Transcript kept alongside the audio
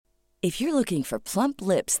If you're looking for plump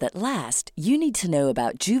lips that last, you need to know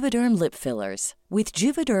about Juvederm lip fillers. With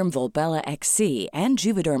Juvederm Volbella XC and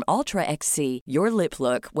Juvederm Ultra XC, your lip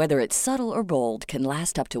look, whether it's subtle or bold, can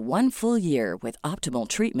last up to 1 full year with optimal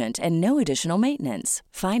treatment and no additional maintenance.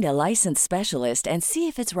 Find a licensed specialist and see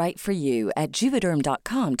if it's right for you at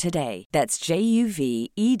Juvederm.com today. That's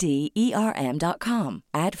JUVEDERM.com.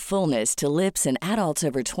 Add fullness to lips in adults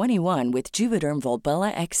over 21 with Juvederm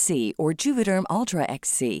Volbella XC or Juvederm Ultra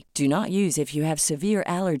XC. Do not use if you have severe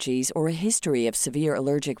allergies or a history of severe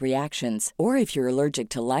allergic reactions, or if you're allergic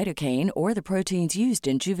to lidocaine or the proteins used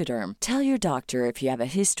in Juvederm. Tell your doctor if you have a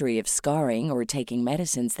history of scarring or taking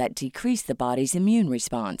medicines that decrease the body's immune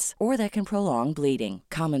response or that can prolong bleeding.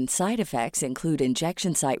 Common side effects include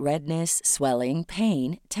injection site redness, swelling,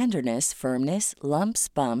 pain, tenderness, firmness, lumps,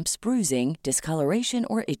 bumps, bruising, discoloration,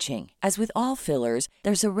 or itching. As with all fillers,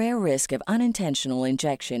 there's a rare risk of unintentional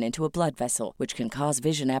injection into a blood vessel, which can cause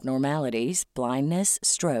vision abnormalities, blindness,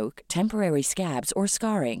 stroke, temporary scabs, or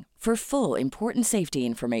scarring. For full, important safety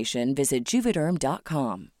information, visit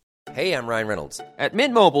Juvederm.com. Hey, I'm Ryan Reynolds. At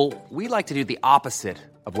Mint Mobile, we like to do the opposite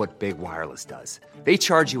of what Big Wireless does. They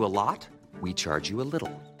charge you a lot, we charge you a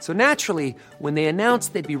little. So naturally, when they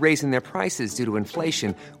announced they'd be raising their prices due to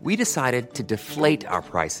inflation, we decided to deflate our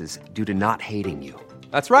prices due to not hating you.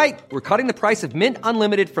 That's right. We're cutting the price of Mint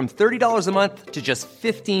Unlimited from $30 a month to just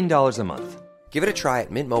 $15 a month. Give it a try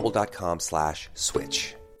at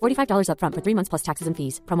mintmobile.com/switch. $45 up front for 3 months plus taxes and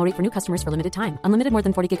fees. Promo rate for new customers for limited time. Unlimited more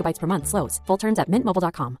than 40 gigabytes per month. Slows full terms at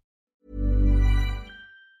mintmobile.com.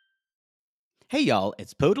 Hey, y'all,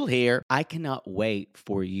 it's Poodle here. I cannot wait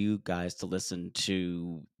for you guys to listen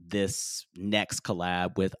to this next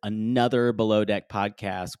collab with another Below Deck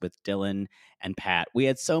podcast with Dylan and Pat. We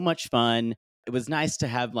had so much fun. It was nice to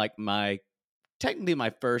have technically my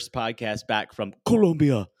first podcast back from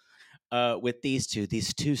Colombia. With these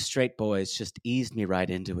two straight boys just eased me right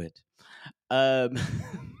into it.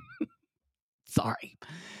 Sorry.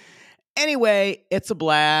 Anyway, it's a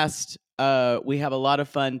blast. We have a lot of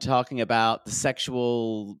fun talking about the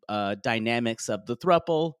sexual dynamics of the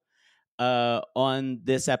throuple on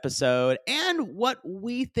this episode and what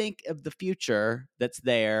we think of the future that's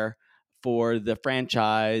there for the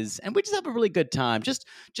franchise. And we just have a really good time. Just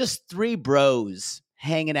three bros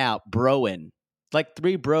hanging out, broing. Like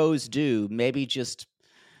three bros do. Maybe just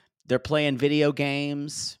they're playing video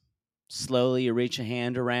games. Slowly you reach a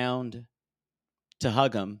hand around to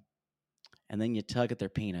hug them. And then you tug at their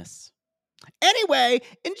penis. Anyway,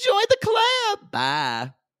 enjoy the collab.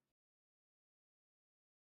 Bye.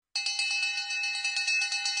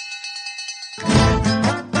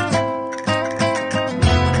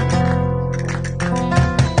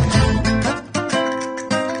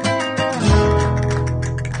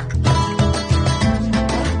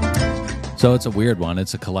 So it's a weird one.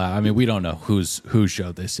 It's a collab. I mean, we don't know whose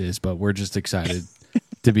show this is, but we're just excited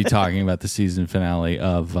to be talking about the season finale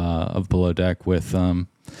of Below Deck with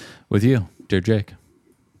you, dear Jake.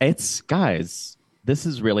 Guys, this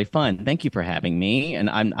is really fun. Thank you for having me, and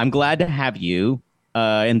I'm glad to have you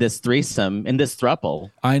in this threesome, in this throuple.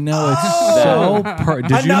 I know it's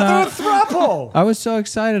Another throuple. I was so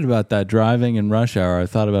excited about that driving in rush hour. I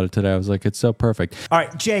thought about it today. I was like, it's so perfect. All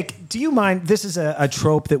right, Jake, do you mind? This is a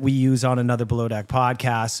trope that we use on another Below Deck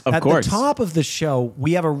podcast. Of course. At the top of the show,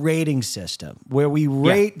 we have a rating system where we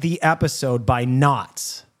rate the episode by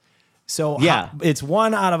knots. So it's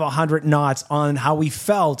 1 out of 100 knots on how we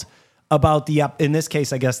felt about in this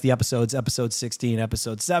case, I guess the episode 16,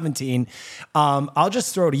 episode 17. I'll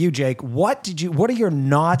just throw to you, Jake. What are your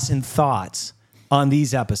knots and thoughts on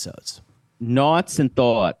these episodes? Knots and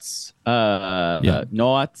thoughts.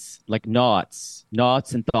 Knots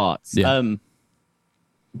and thoughts. Yeah.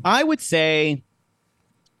 I would say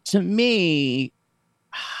to me,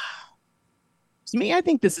 I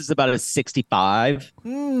think this is about a 65.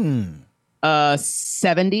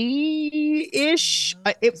 70-ish.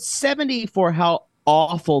 It's 70 for how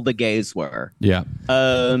awful the gays were. Yeah.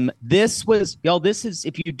 This is,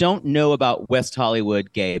 if you don't know about West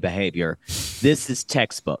Hollywood gay behavior, this is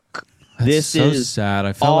textbook. This so is sad.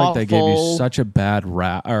 I felt like they gave you such a bad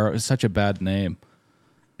or such a bad name.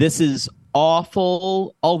 This is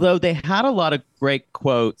awful. Although they had a lot of great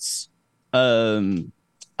quotes.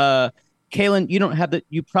 Kaylin,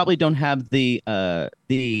 you probably don't have the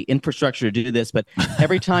infrastructure to do this, but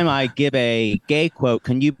every time I give a gay quote,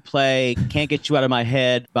 can you play "Can't Get You Out of My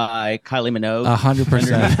Head" by Kylie Minogue?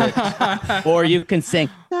 100%. Or you can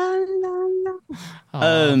sing. La, la,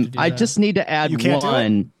 la. I just need to add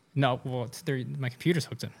one. No, well, my computer's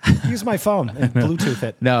hooked in. Use my phone and Bluetooth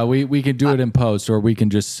it. No, we can do it in post, or we can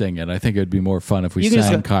just sing it. I think it would be more fun if we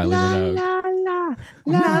sang Kylie Minogue. La, la,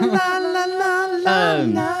 La la la la la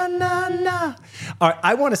la la la. All right,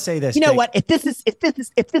 I want to say this. You know Jake. what? If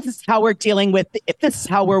this is how we're dealing with, if this is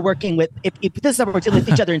how we're working with, if this is how we're dealing with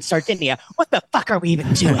each other in Sardinia, what the fuck are we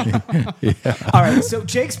even doing? All right, so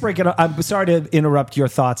Jake's breaking up. I'm sorry to interrupt your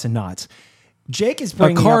thoughts and knots. Jake is A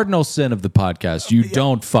bringing cardinal sin of the podcast. You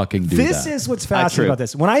don't fucking do This that. is what's fascinating about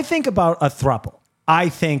this. When I think about a throuple, I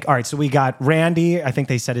think, all right, so we got Randy. I think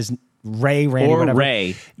they said his Randy, or whatever.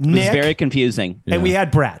 Ray. It was Nick, very confusing. and we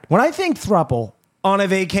had Brad. When I think throuple on a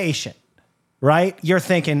vacation, right? You're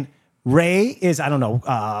thinking Ray is, I don't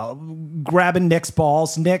know, grabbing Nick's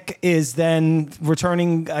balls. Nick is then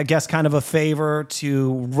returning, I guess, kind of a favor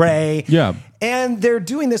to Ray. Yeah. And they're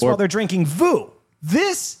doing this while they're drinking Voo.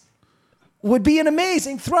 This would be an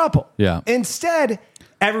amazing throuple. Yeah. Instead,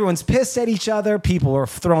 everyone's pissed at each other. People are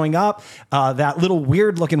throwing up. That little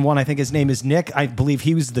weird looking one, I think his name is Nick. I believe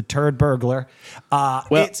he was the turd burglar.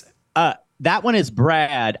 That one is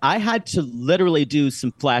Brad. I had to literally do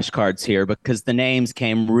some flashcards here because the names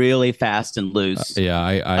came really fast and loose.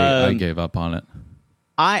 I gave up on it.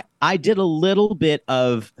 I did a little bit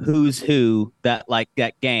of Who's Who, that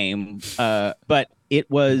game, but it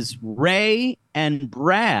was Ray and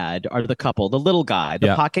Brad are the couple, the little guy,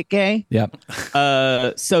 the pocket gay. Yep.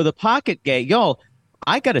 So the pocket gay, y'all,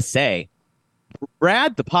 I gotta say,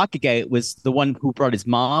 Brad, the pocket gay, was the one who brought his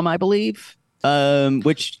mom, I believe.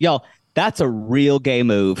 Which, y'all, that's a real gay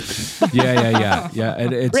move. Yeah.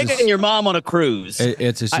 It's Bringing your mom on a cruise.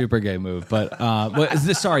 It's a super gay move. But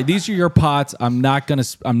sorry, these are your pots. I'm not gonna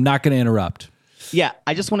interrupt. Yeah,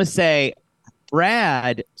 I just want to say,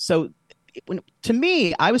 Brad. So, to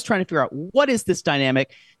me, I was trying to figure out what is this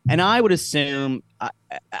dynamic, and I would assume,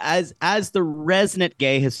 as the resident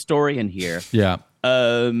gay historian here,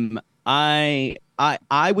 I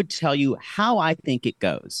would tell you how I think it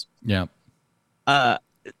goes. Yeah.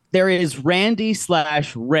 There is Randy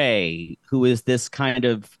 / Ray, who is this kind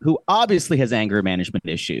of, who obviously has anger management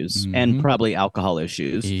issues and probably alcohol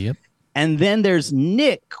issues. Yep. And then there's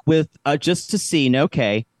Nick with just a scene,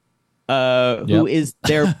 okay, who is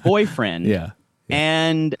their boyfriend. Yeah.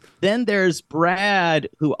 And then there's Brad,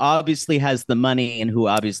 who obviously has the money and who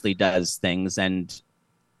obviously does things. And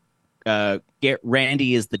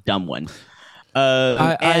Randy is the dumb one.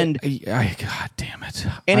 God damn it.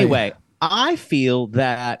 Anyway, I feel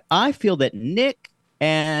that Nick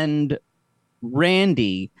and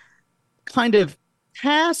Randy kind of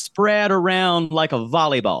pass Brad around like a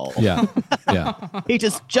volleyball. Yeah. He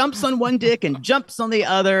just jumps on one dick and jumps on the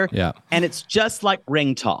other. Yeah. And it's just like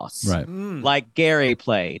ring toss. Right. Like Gary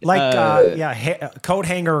played. Like, coat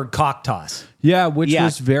hanger cock toss. Yeah, which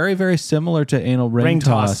was very, very similar to anal ring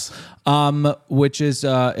toss. Which is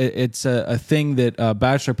it's a thing that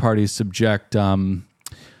bachelor parties subject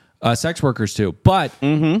sex workers to. But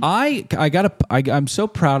I'm so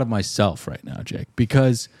proud of myself right now, Jake,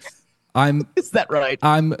 because Is that right?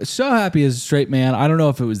 I'm so happy as a straight man. I don't know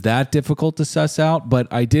if it was that difficult to suss out,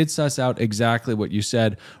 but I did suss out exactly what you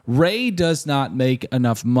said. Ray does not make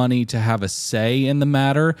enough money to have a say in the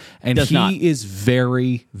matter, and he is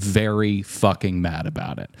very, very fucking mad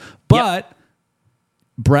about it. But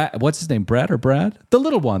Brad, what's his name? Brad or Brad? The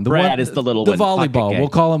little one. Brad is the little one. The volleyball. We'll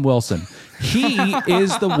call him Wilson. He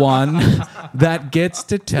is the one that gets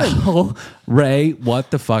to tell Ray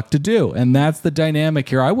what the fuck to do, and that's the dynamic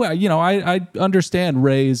here. I understand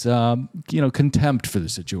Ray's contempt for the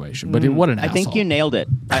situation, but what an asshole. I think you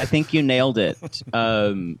nailed it.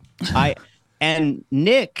 And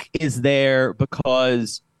Nick is there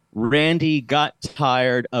because Randy got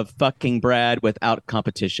tired of fucking Brad without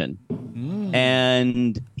competition.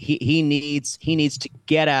 And he needs to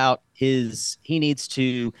get out he needs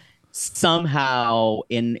to somehow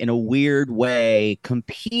in a weird way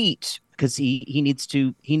compete because he needs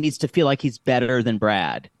to feel like he's better than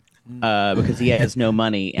Brad because he has no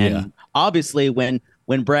money. And obviously when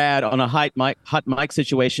Brad on a hot mic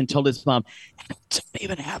situation told his mom, "I don't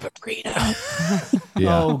even have a prenup."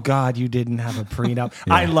 Oh God, you didn't have a prenup.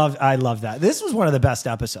 I love that. This was one of the best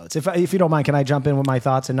episodes. If you don't mind, can I jump in with my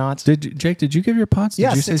thoughts and knots? Jake, did you give your pots?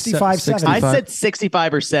 Did you 65, 70. I said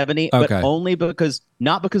 65 or 70, but only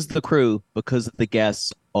not because of the crew, because of the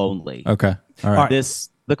guests only. Okay. All right.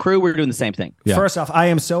 The crew, we're doing the same thing. Yeah. First off, I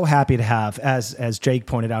am so happy to have, as Jake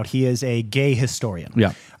pointed out, he is a gay historian.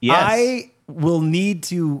 Yeah. Yes. I will need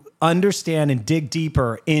to understand and dig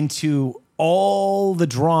deeper into all the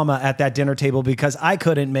drama at that dinner table because I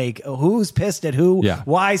couldn't make who's pissed at who,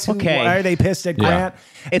 why is who, why are they pissed at Grant?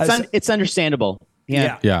 It's understandable.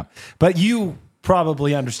 Yeah. But you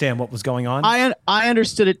probably understand what was going on. I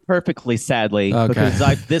understood it perfectly, sadly,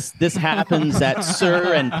 because this happens at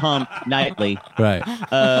Sir and Pump nightly. Right.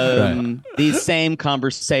 These same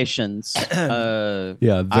conversations.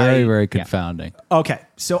 Very confounding. Okay,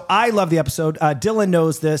 so I love the episode. Dylan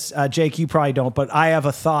knows this. Jake, you probably don't, but I have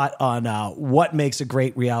a thought on what makes a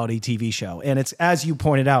great reality TV show. And it's, as you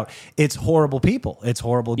pointed out, it's horrible people. It's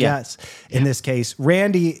horrible guests. In this case,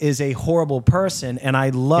 Randy is a horrible person, and I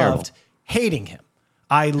loved hating him.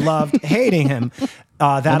 I loved hating him.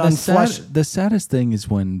 The saddest thing is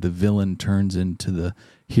when the villain turns into the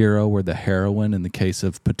hero or the heroine in the case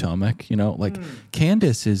of Potomac.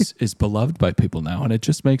 Candace is beloved by people now, and it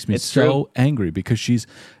just makes me angry because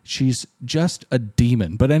she's just a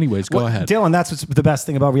demon. But anyways, go ahead. Dylan, that's what's the best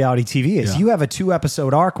thing about reality TV is you have a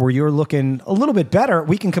 2-episode arc where you're looking a little bit better.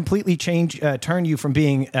 We can completely turn you from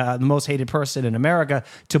being the most hated person in America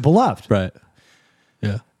to beloved. Right.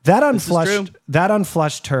 Yeah. That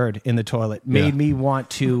unflushed turd in the toilet made me want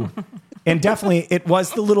to, and definitely it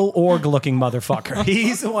was the little org-looking motherfucker.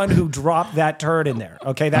 He's the one who dropped that turd in there.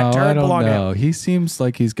 Okay, that turd belonged to him. He seems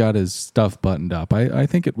like he's got his stuff buttoned up. I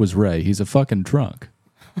think it was Ray. He's a fucking drunk.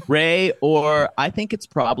 Ray, or I think it's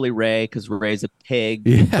probably Ray because Ray's a pig.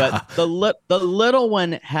 Yeah. But the little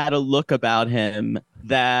one had a look about him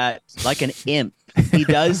that like an imp. He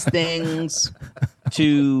does things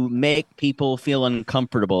to make people feel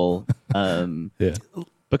uncomfortable.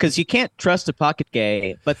 Because you can't trust a pocket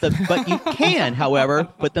gay, but you can, however,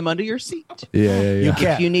 put them under your seat. You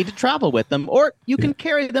can. If you need to travel with them, or you can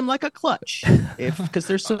carry them like a clutch, because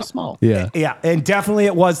they're so small. Yeah, and definitely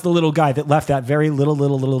it was the little guy that left that very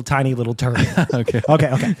little tiny little turd.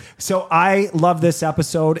 Okay. So I love this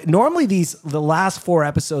episode. Normally the last 4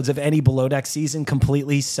 episodes of any Below Deck season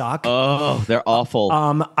completely suck. Oh, they're awful.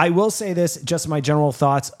 I will say this, just my general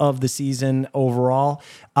thoughts of the season overall.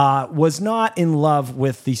 Was not in love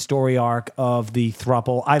with the story arc of the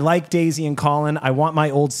throuple. I like Daisy and Colin. I want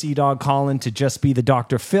my old sea dog Colin to just be the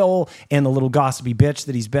Dr. Phil and the little gossipy bitch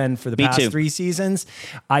that he's been for the past 3 seasons.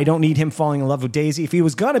 I don't need him falling in love with Daisy. If he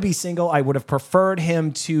was going to be single, I would have preferred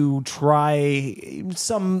him to try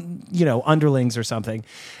some, underlings or something.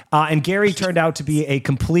 And Gary turned out to be a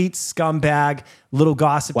complete scumbag, little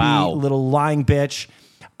gossipy, little lying bitch.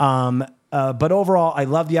 But overall, I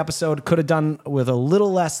love the episode. Could have done with a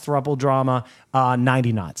little less throuple drama.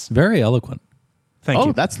 90 knots. Very eloquent. Thank you.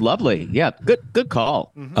 Oh, that's lovely. Yeah, good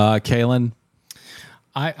call. Kaylin?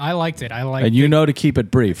 I liked it. And to keep it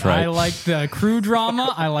brief, right? I liked the crew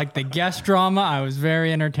drama. I liked the guest drama. I was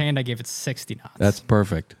very entertained. I gave it 60 knots. That's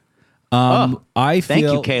perfect. I feel thank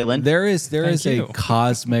you, Kaylin. There is a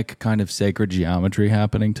cosmic kind of sacred geometry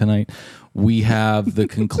happening tonight. We have the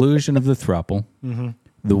conclusion of the throuple.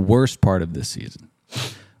 The worst part of this season.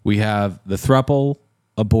 We have the throuple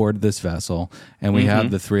aboard this vessel, and we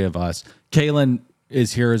have the 3 of us. Kaylin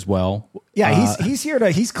is here as well. Yeah, he's here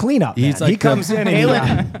he's clean up. He comes in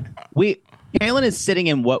and Kaylin is sitting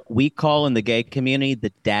in what we call in the gay community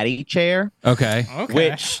the daddy chair. Okay.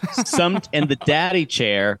 Which in the daddy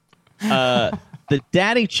chair, the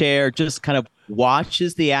daddy chair just kind of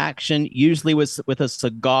watches the action, usually with a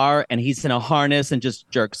cigar, and he's in a harness and just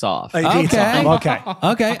jerks off. Okay.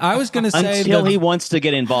 I was going to say until he wants to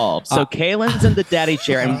get involved. So Kaylin's in the daddy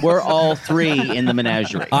chair, and we're all 3 in the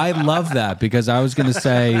menagerie. I love that because I was going to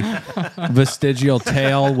say vestigial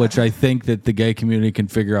tail, which I think that the gay community can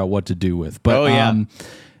figure out what to do with. But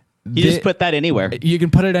you just put that anywhere. You can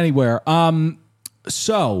put it anywhere.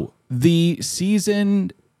 So the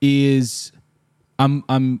season is,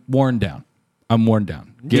 I'm worn down.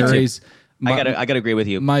 Gary's. I gotta agree with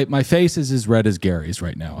you. My face is as red as Gary's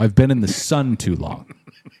right now. I've been in the sun too long.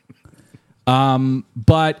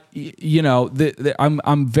 But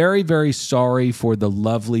I'm very, very sorry for the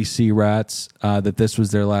lovely Sea Rats that this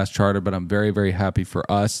was their last charter. But I'm very, very happy for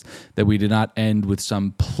us that we did not end with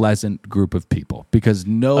some pleasant group of people because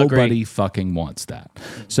nobody fucking wants that.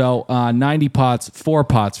 So 90 pots, 4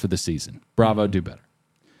 pots for the season. Bravo, do better.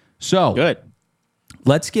 So good.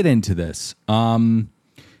 Let's get into this.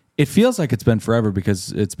 It feels like it's been forever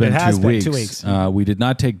because it's been 2 weeks. 2 weeks. We did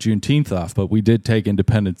not take Juneteenth off, but we did take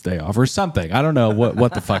Independence Day off or something. I don't know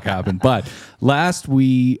what the fuck happened. But last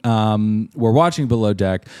we were watching Below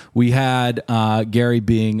Deck. We had Gary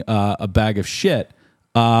being a bag of shit.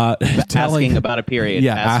 Asking about a period.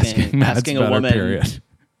 Yeah, asking a woman. A period.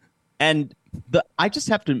 And I just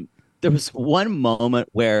have to, there was one moment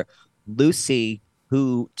where Lucy,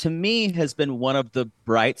 who to me has been one of the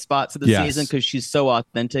bright spots of the season because she's so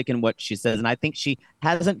authentic in what she says. And I think she's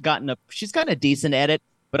gotten a decent edit,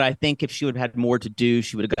 but I think if she would have had more to do,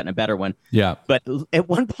 she would have gotten a better one. Yeah. But at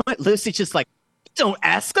one point, Lucy's just like, don't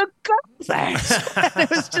ask a girl that. It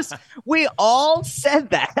was just, we all said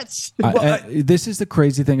that. This is the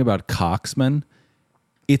crazy thing about Coxman.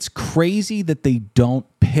 It's crazy that they don't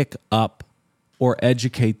pick up or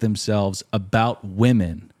educate themselves about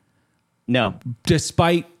women. No.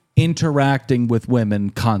 Despite interacting with women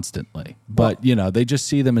constantly. But, they just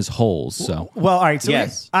see them as holes. So, well, all right. So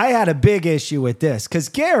yes. I had a big issue with this because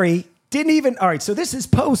Gary didn't even. All right. So this is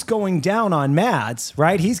post going down on Mads,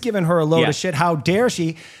 right? He's giving her a load of shit. How dare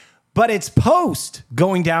she? But it's post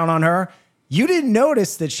going down on her. You didn't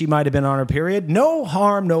notice that she might have been on her period. No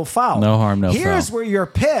harm, no foul. No harm, no foul. Here's where you're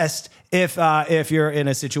pissed if you're in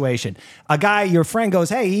a situation. Your friend goes,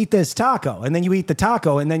 hey, eat this taco. And then you eat the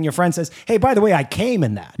taco. And then your friend says, hey, by the way, I came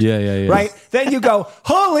in that. Yeah. Right? Then you go,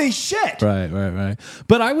 holy shit. Right.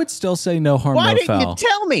 But I would still say no harm, no foul. Why didn't you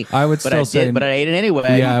tell me? I would still say. But I ate it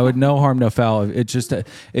anyway. Yeah, I would no harm, no foul. It's just,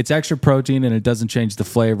 it's extra protein and it doesn't change the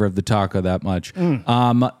flavor of the taco that much.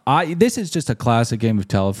 This is just a classic game of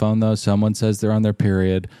telephone, though. Someone says they're on their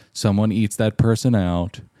period. Someone eats that person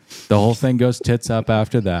out. The whole thing goes tits up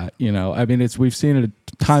after that. We've seen it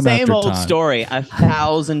time after time. Same old story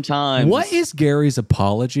 1,000 times. What is Gary's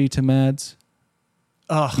apology to Mads?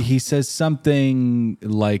 He says something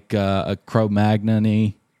like a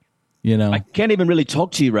Cro-Magnon-y, I can't even really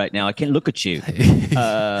talk to you right now. I can't look at you.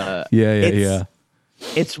 Yeah.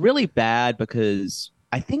 It's really bad because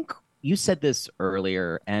I think you said this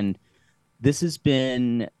earlier, and this has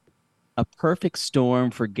been a perfect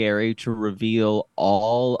storm for Gary to reveal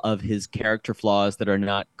all of his character flaws that are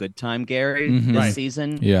not good time Gary this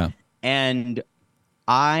season. Yeah. And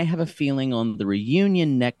I have a feeling on the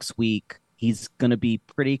reunion next week, he's going to be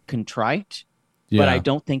pretty contrite, but I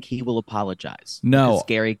don't think he will apologize. No. Because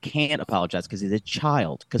Gary can't apologize because he's a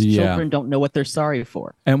child, because children don't know what they're sorry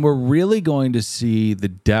for. And we're really going to see the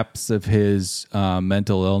depths of his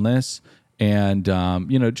mental illness. And,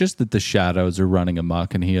 just that the shadows are running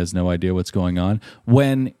amok and he has no idea what's going on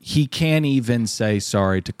when he can't even say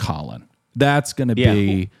sorry to Colin. That's going to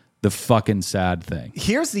be the fucking sad thing.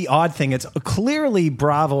 Here's the odd thing. It's clearly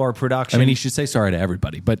Bravo or production. I mean, he should say sorry to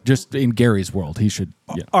everybody, but just in Gary's world, he should.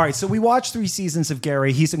 Yeah. All right. So we watched 3 seasons of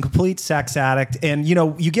Gary. He's a complete sex addict. And,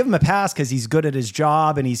 you give him a pass because he's good at his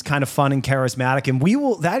job and he's kind of fun and charismatic. And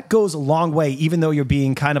that goes a long way, even though you're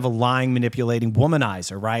being kind of a lying, manipulating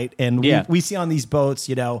womanizer, right? And we see on these boats,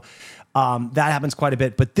 that happens quite a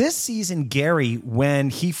bit. But this season, Gary, when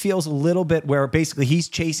he feels a little bit where basically he's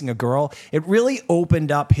chasing a girl, it really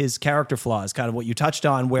opened up his character flaws, kind of what you touched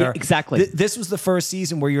on, where exactly this was the first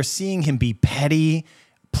season where you're seeing him be petty,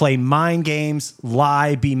 play mind games,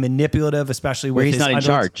 lie, be manipulative, especially where with he's not in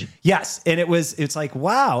charge. Yes. And it's like,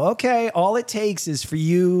 wow, okay, all it takes is for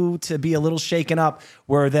you to be a little shaken up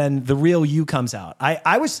where then the real you comes out.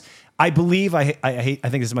 I believe I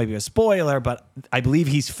think this might be a spoiler, but I believe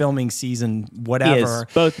he's filming season whatever. He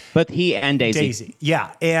is, both he and Daisy.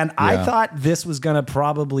 Yeah. And I thought this was going to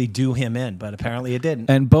probably do him in, but apparently it didn't.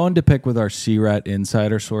 And bone to pick with our C-Rat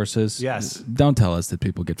insider sources. Yes. Don't tell us that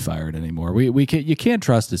people get fired anymore. You can't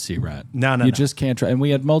trust a C-Rat. No. You just can't trust. And we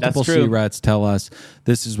had multiple C-Rats tell us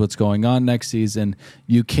this is what's going on next season.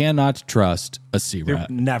 You cannot trust a C-Rat.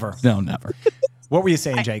 Never. No, never. What were you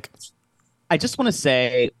saying, Jake? I just want to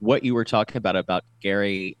say what you were talking about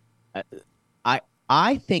Gary.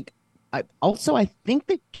 I think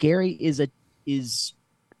that Gary is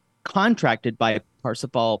contracted by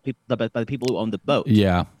Parsifal by the people who own the boat.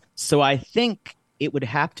 Yeah. So I think it would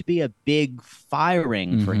have to be a big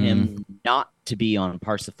firing for him not to be on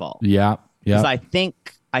Parsifal. Yeah. Because I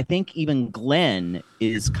think even Glenn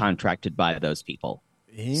is contracted by those people.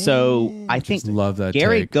 So I think love that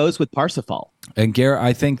Gary take. goes with Parsifal. And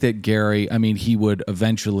I think that Gary, he would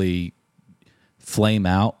eventually flame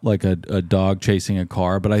out like a dog chasing a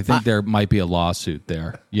car, but I think there might be a lawsuit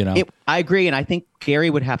there, I agree, and I think Gary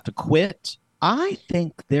would have to quit. I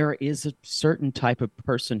think there is a certain type of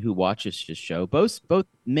person who watches his show, both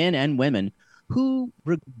men and women, who,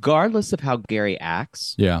 regardless of how Gary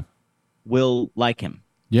acts, will like him.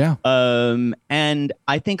 Yeah. And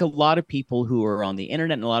I think a lot of people who are on the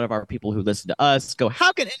internet and a lot of our people who listen to us go,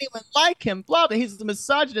 how can anyone like him? Blah, blah. He's a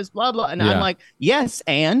misogynist, blah, blah. And I'm like, yes,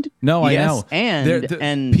 and. No, yes, I know.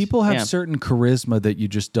 And people have certain charisma that you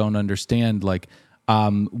just don't understand. Like,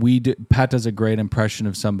 Pat does a great impression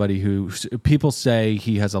of somebody who people say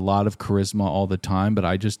he has a lot of charisma all the time, but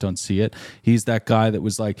I just don't see it. He's that guy that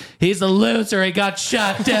was like, he's a loser. He got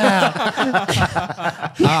shot down.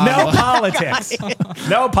 No politics.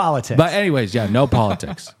 No politics. But anyways, no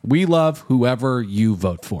politics. We love whoever you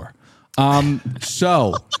vote for.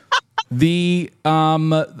 So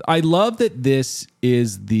I love that this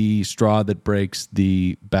is the straw that breaks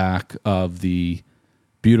the back of the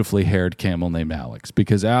beautifully haired camel named Alex,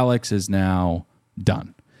 because Alex is now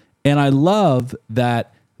done. And I love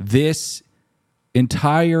that this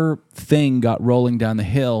entire thing got rolling down the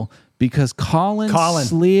hill because Colin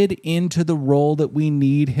slid into the role that we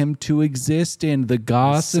need him to exist in, the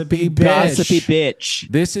gossipy bitch.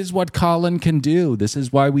 This is what Colin can do. This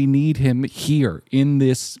is why we need him here in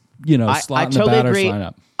this, slot I in the totally batter agree.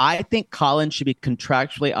 lineup. I think Colin should be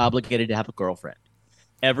contractually obligated to have a girlfriend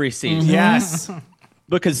every season. Yes.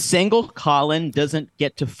 Because single Colin doesn't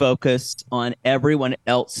get to focus on everyone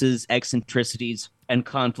else's eccentricities and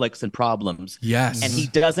conflicts and problems. Yes. And he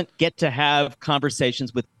doesn't get to have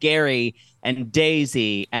conversations with Gary and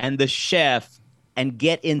Daisy and the chef and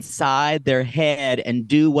get inside their head and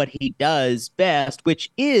do what he does best, which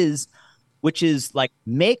is like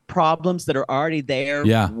make problems that are already there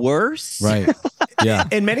worse. Right. Yeah.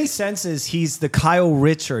 In many senses, he's the Kyle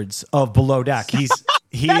Richards of Below Deck.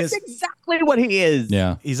 That's exactly what he is.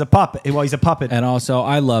 Yeah. He's a puppet. Well, he's a puppet. And also,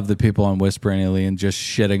 I love the people on Whispering Alien just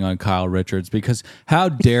shitting on Kyle Richards, because how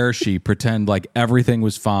dare she pretend like everything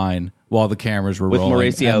was fine while the cameras were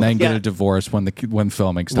rolling, Mauricio. and then get a divorce when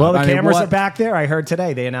filming stopped. Well, the cameras are back there. I heard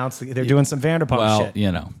today they announced they're doing some Vanderpump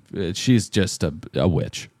shit. She's just a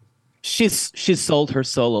witch. She's sold her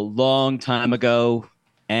soul a long time ago.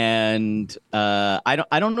 And I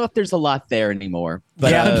don't know if there's a lot there anymore.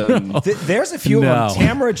 But there's a few of them.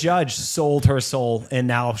 Tamara Judge sold her soul, and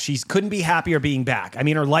now she couldn't be happier being back. I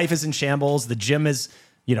mean, her life is in shambles. The gym is,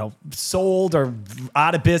 sold or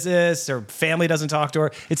out of business, or family doesn't talk to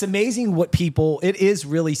her. It's amazing what it is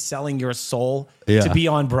really selling your soul to be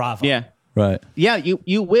on Bravo. Yeah, right. Yeah,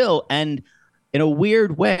 you will. And in a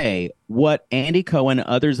weird way, what Andy Cohen and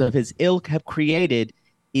others of his ilk have created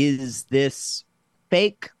is this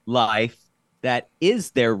fake life that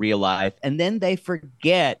is their real life, and then they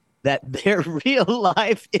forget that their real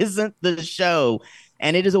life isn't the show,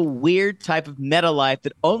 and it is a weird type of meta life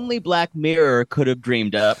that only Black Mirror could have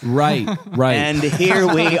dreamed up. Right. And here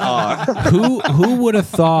we are. Who would have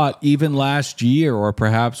thought, even last year, or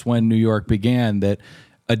perhaps when New York began, that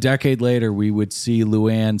a decade later we would see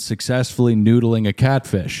Luann successfully noodling a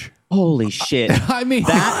catfish? Holy shit. I mean,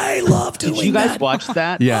 I love doing that. Did you guys watch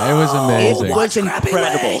that? Yeah, it was amazing. It was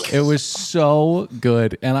incredible. It was so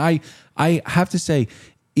good. And I have to say,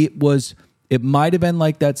 it might have been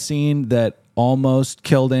like that scene that almost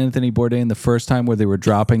killed Anthony Bourdain the first time, where they were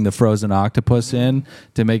dropping the frozen octopus in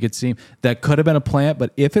to make it seem that could have been a plant.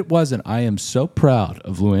 But if it wasn't, I am so proud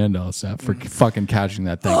of Luann Delsap for fucking catching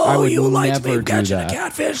that thing. I would you liked never me catching do that. a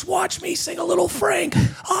catfish? Watch me sing a little Frank.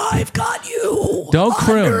 I've got you. Don't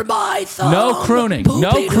croon. Under my thumb. No crooning.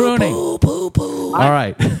 No crooning. Poo. All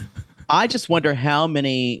right. I just wonder how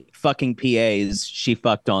many fucking PAs she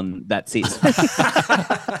fucked on that season.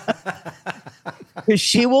 Because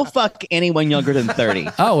she will fuck anyone younger than 30.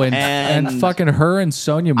 Oh, and fucking her and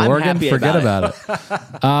Sonia Morgan, forget about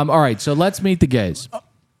it. All right, so let's meet the gays.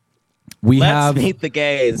 Let's meet the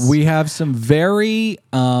gays. We have some very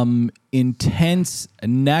intense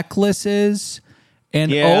necklaces.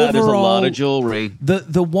 And overall, there's a lot of jewelry.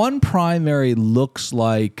 The one primary looks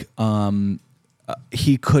like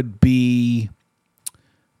he could be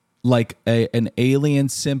like an alien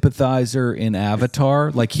sympathizer in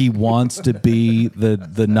Avatar. Like he wants to be the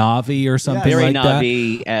Na'vi or something very like that.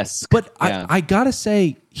 Na'vi-esque. But I gotta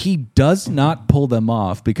say, he does not pull them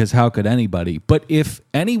off, because how could anybody? But if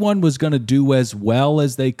anyone was going to do as well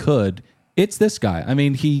as they could, it's this guy. I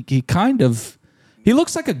mean, he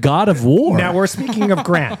looks like a god of war. Now, we're speaking of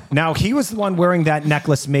Grant. Now, he was the one wearing that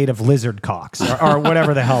necklace made of lizard cocks or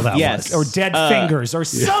whatever the hell that was. Or dead fingers or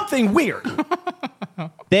something weird.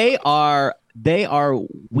 They are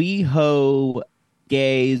WeHo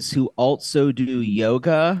gays who also do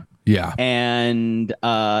yoga. Yeah. And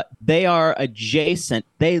they are adjacent.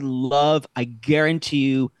 They love, I guarantee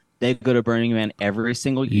you, they go to Burning Man every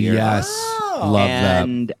single year. Yes. Love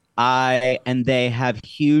that. And they have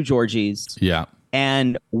huge orgies. Yeah.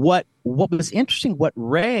 And what was interesting, what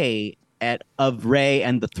Ray of Ray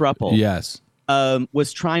and the Throuple, yes,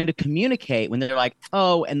 was trying to communicate when they're like,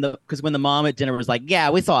 because when the mom at dinner was like, yeah,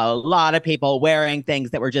 we saw a lot of people wearing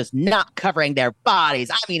things that were just not covering their bodies.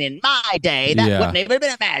 I mean, in my day, that wouldn't have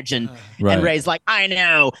been imagined. Right. And Ray's like, I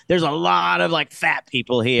know, there's a lot of like fat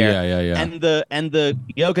people here. Yeah. And the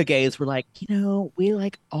yoga gays were like, we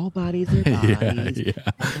like all bodies are bodies.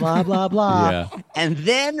 Blah, blah, blah. Yeah. And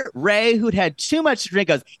then Ray, who'd had too much to drink,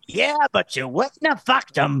 goes, yeah, but you wouldn't have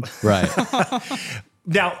fucked them. Right.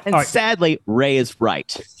 Now, sadly, Ray is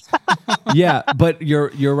right. Yeah, but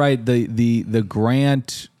you're right. The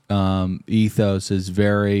Grant ethos is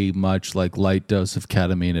very much like light dose of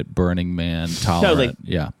ketamine at Burning Man tolerant. Totally.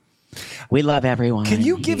 Yeah. We love everyone. Can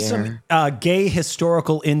you give some gay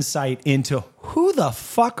historical insight into who the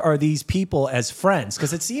fuck are these people as friends?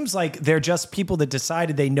 Because it seems like they're just people that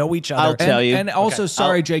decided they know each other. I'll tell you. And also,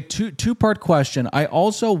 sorry, Jake, two-part question. I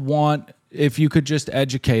also want, if you could just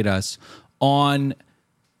educate us on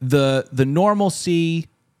the normalcy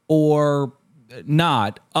or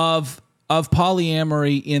not of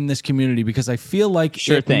polyamory in this community, because I feel like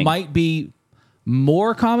might be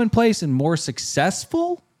more commonplace and more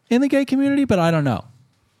successful in the gay community, but I don't know.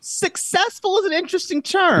 Successful is an interesting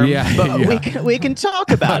term, but we can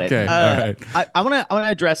talk about it. All right. I want to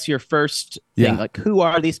address your first thing, like who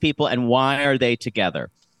are these people and why are they together?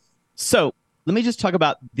 So let me just talk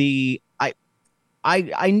about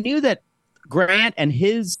I knew that Grant and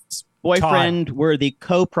his boyfriend were the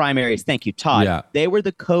co-primaries. Thank you, Todd. Yeah. They were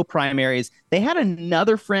the co-primaries. They had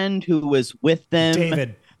another friend who was with them.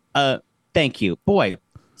 David. Thank you. Boy,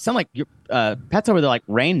 sound like you're Pat's over there like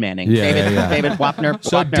Rain Manning. Yeah, David Wapner.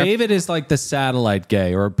 So David is like the satellite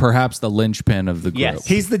gay, or perhaps the linchpin of the group. Yes.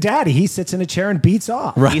 He's the daddy. He sits in a chair and beats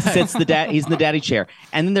off. Right. He's in the daddy chair.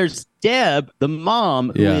 And then there's Deb, the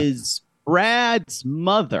mom, who is Brad's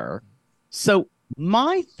mother. So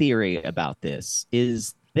my theory about this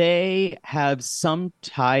is they have some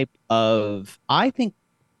type of, I think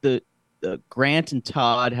the Grant and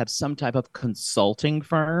Todd have some type of consulting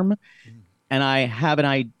firm. And I have an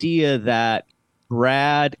idea that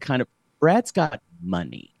Brad's got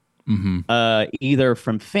money, either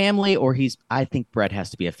from family or I think Brad has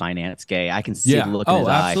to be a finance gay. I can see the look in his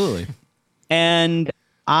eye. Absolutely. And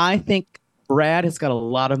I think Brad has got a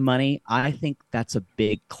lot of money. I think that's a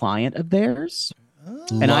big client of theirs.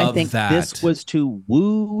 And I think this was to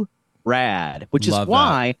woo Brad, which is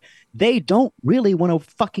why they don't really want to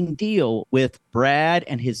fucking deal with Brad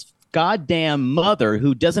and his goddamn mother,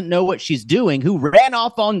 who doesn't know what she's doing, who ran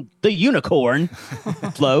off on the unicorn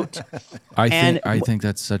float. I think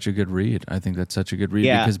that's such a good read.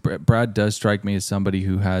 Because Brad does strike me as somebody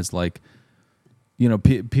who has like, you know,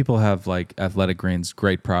 people have like Athletic Greens,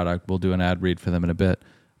 great product. We'll do an ad read for them in a bit,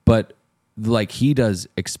 but like he does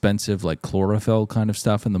expensive like chlorophyll kind of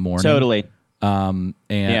stuff in the morning. Totally.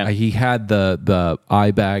 He had the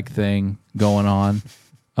eye bag thing going on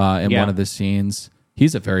in one of the scenes.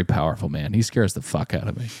 He's a very powerful man. He scares the fuck out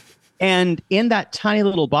of me. And in that tiny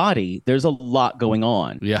little body, there's a lot going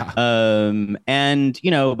on. Yeah. And, you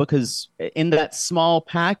know, because in that small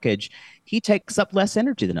package, he takes up less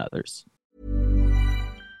energy than others.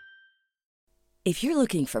 If you're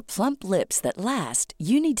looking for plump lips that last,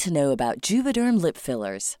 you need to know about Juvederm lip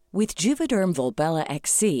fillers. With Juvederm Volbella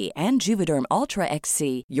XC and Juvederm Ultra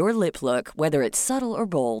XC, your lip look, whether it's subtle or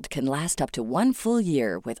bold, can last up to 1 full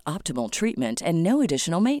year with optimal treatment and no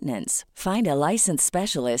additional maintenance. Find a licensed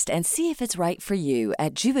specialist and see if it's right for you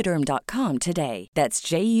at Juvederm.com today. That's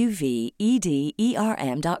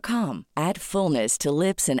JUVEDERM.com. Add fullness to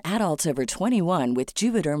lips in adults over 21 with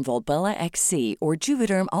Juvederm Volbella XC or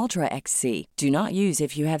Juvederm Ultra XC. Do not use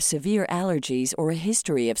if you have severe allergies or a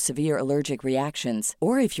history of severe allergic reactions,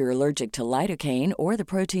 or if you're allergic to lidocaine or the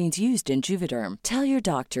proteins used in Juvederm. Tell your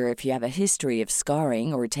doctor if you have a history of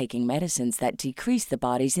scarring or taking medicines that decrease the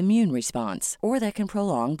body's immune response or that can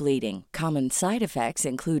prolong bleeding. Common side effects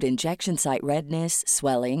include injection site redness,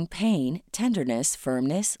 swelling, pain, tenderness,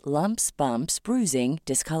 firmness, lumps, bumps, bruising,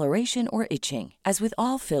 discoloration, or itching. As with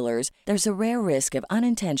all fillers, there's a rare risk of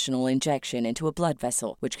unintentional injection into a blood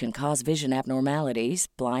vessel, which can cause vision abnormalities,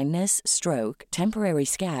 blindness, stroke, temporary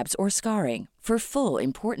scabs, or scarring. For full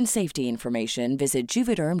important safety information, visit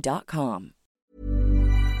Juvederm.com.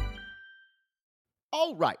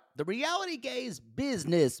 All right, the Reality Gaze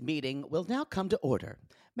business meeting will now come to order.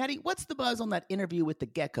 Maddie, what's the buzz on that interview with the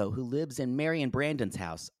gecko who lives in Mary and Brandon's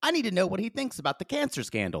house? I need to know what he thinks about the cancer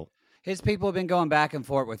scandal. His people have been going back and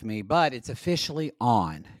forth with me, but it's officially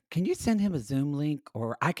on. Can you send him a Zoom link,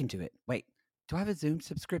 or I can do it? Wait, do I have a Zoom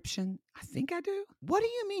subscription? I think I do. What do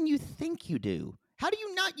you mean you think you do? How do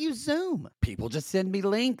you not use Zoom? People just send me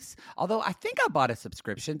links. Although I think I bought a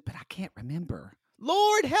subscription, but I can't remember.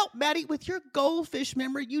 Lord help, Maddie, with your goldfish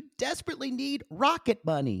memory, you desperately need Rocket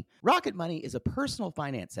Money. Rocket Money is a personal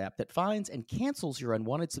finance app that finds and cancels your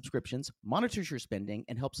unwanted subscriptions, monitors your spending,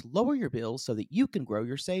 and helps lower your bills so that you can grow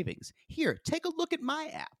your savings. Here, take a look at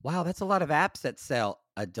my app. Wow, that's a lot of apps that sell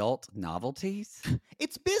adult novelties.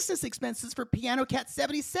 It's business expenses for Piano Cat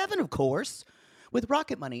 77, of course. With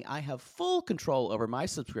Rocket Money, I have full control over my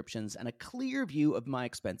subscriptions and a clear view of my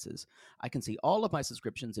expenses. I can see all of my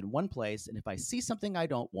subscriptions in one place, and if I see something I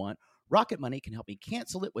don't want, Rocket Money can help me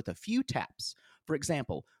cancel it with a few taps. For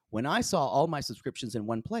example, when I saw all my subscriptions in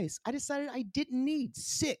one place, I decided I didn't need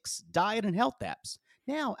 6 diet and health apps.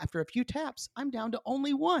 Now, after a few taps, I'm down to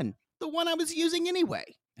only one, the one I was using anyway.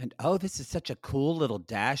 And oh, this is such a cool little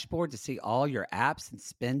dashboard to see all your apps and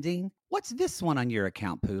spending. What's this one on your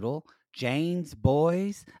account, Poodle? Jane's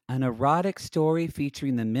Boys, an erotic story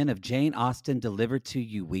featuring the men of Jane Austen delivered to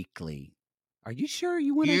you weekly. Are you sure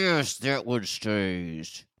you want to? Yes, that one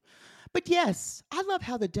stays. But yes, I love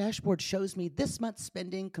how the dashboard shows me this month's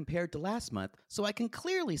spending compared to last month, so I can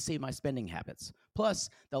clearly see my spending habits. Plus,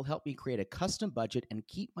 they'll help me create a custom budget and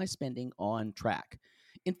keep my spending on track.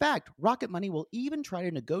 In fact, Rocket Money will even try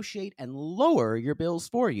to negotiate and lower your bills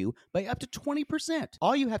for you by up to 20%.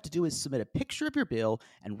 All you have to do is submit a picture of your bill,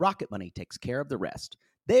 and Rocket Money takes care of the rest.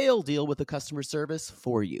 They'll deal with the customer service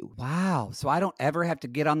for you. Wow, so I don't ever have to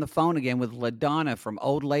get on the phone again with LaDonna from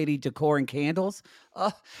Old Lady Decor and Candles?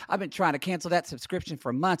 I've been trying to cancel that subscription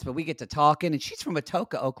for months, but we get to talking, and she's from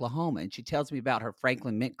Atoka, Oklahoma, and she tells me about her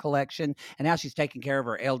Franklin Mint collection and how she's taking care of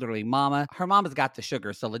her elderly mama. Her mama's got the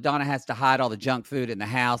sugar, so LaDonna has to hide all the junk food in the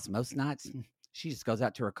house. Most nights, she just goes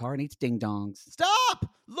out to her car and eats ding-dongs. Stop!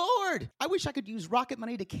 Lord! I wish I could use Rocket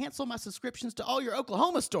Money to cancel my subscriptions to all your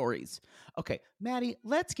Oklahoma stories. Okay, Maddie,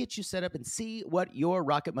 let's get you set up and see what your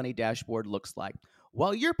Rocket Money dashboard looks like.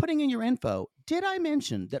 While you're putting in your info, did I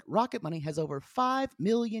mention that Rocket Money has over 5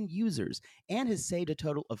 million users and has saved a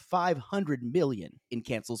total of $500 million in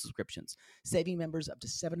canceled subscriptions, saving members up to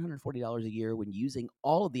 $740 a year when using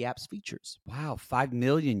all of the app's features? Wow, 5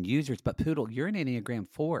 million users. But Poodle, you're an Enneagram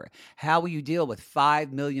 4. How will you deal with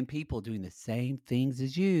 5 million people doing the same things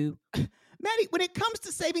as you? Maddie, when it comes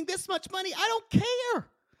to saving this much money, I don't care.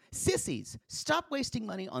 Sissies, stop wasting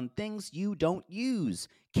money on things you don't use.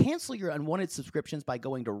 Cancel your unwanted subscriptions by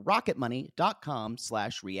going to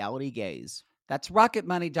rocketmoney.com/realitygaze. That's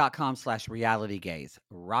rocketmoney.com/realitygaze.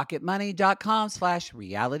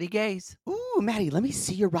 rocketmoney.com/realitygaze. Ooh, Maddie, let me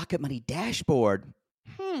see your Rocket Money dashboard.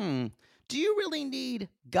 Do you really need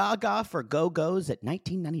Gaga for Go-Go's at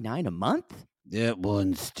 $19.99 a month? That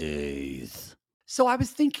one stays. So I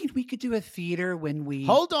was thinking we could do a theater when we...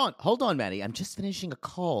 Hold on, Maddie. I'm just finishing a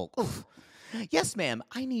call. Oof. Yes, ma'am.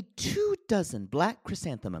 I need 24 black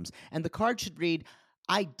chrysanthemums, and the card should read,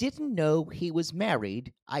 I didn't know he was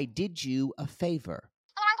married. I did you a favor.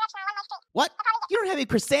 What? You don't have any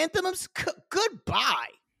chrysanthemums? Goodbye.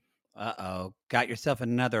 Uh-oh. Got yourself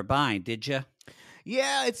another bind, did you?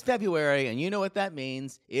 Yeah, it's February, and you know what that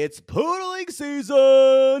means. It's poodling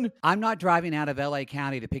season. I'm not driving out of L.A.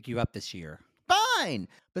 County to pick you up this year. Fine.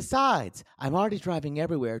 Besides, I'm already driving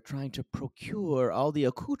everywhere trying to procure all the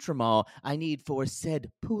accoutrements I need for said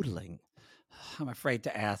poodling. I'm afraid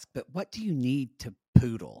to ask, but what do you need to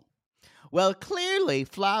poodle? Well, clearly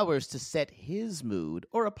flowers to set his mood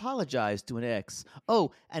or apologize to an ex.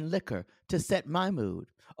 Oh, and liquor to set my mood.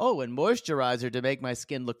 Oh, and moisturizer to make my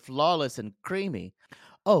skin look flawless and creamy.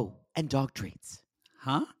 Oh, and dog treats.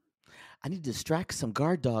 Huh? I need to distract some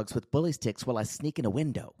guard dogs with bully sticks while I sneak in a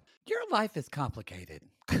window. Your life is complicated.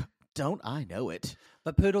 Don't I know it?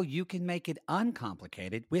 But Poodle, you can make it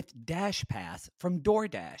uncomplicated with Dash Pass from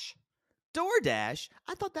DoorDash. DoorDash?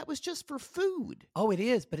 I thought that was just for food. Oh, it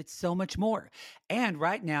is, but it's so much more. And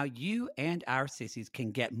right now, you and our sissies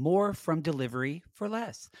can get more from delivery for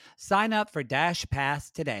less. Sign up for Dash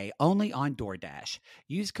Pass today, only on DoorDash.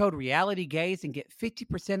 Use code RealityGaze and get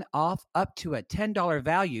 50% off up to a $10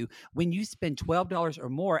 value when you spend $12 or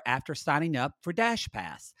more after signing up for Dash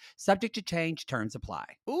Pass. Subject to change, terms apply.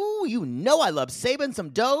 Ooh, you know I love saving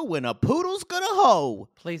some dough when a poodle's gonna hoe.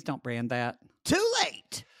 Please don't brand that. Too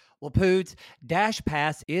late. Well, Poods, Dash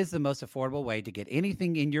Pass is the most affordable way to get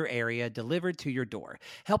anything in your area delivered to your door,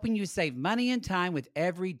 helping you save money and time with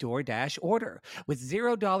every DoorDash order. With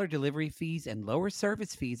 $0 delivery fees and lower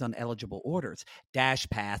service fees on eligible orders, Dash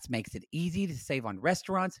Pass makes it easy to save on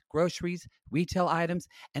restaurants, groceries, retail items,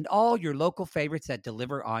 and all your local favorites that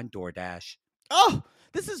deliver on DoorDash. Oh,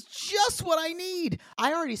 this is just what I need.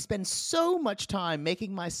 I already spend so much time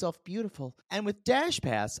making myself beautiful. And with Dash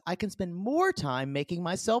Pass, I can spend more time making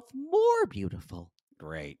myself more beautiful.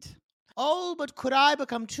 Great. Oh, but could I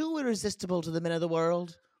become too irresistible to the men of the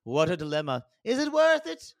world? What a dilemma. Is it worth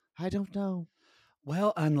it? I don't know.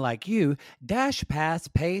 Well, unlike you, Dash Pass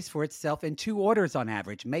pays for itself in 2 orders on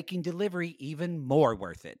average, making delivery even more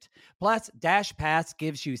worth it. Plus, Dash Pass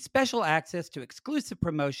gives you special access to exclusive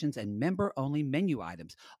promotions and member-only menu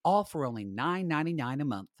items, all for only $9.99 a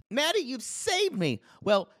month. Maddie, you've saved me.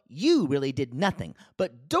 Well, you really did nothing,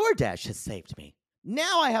 but DoorDash has saved me.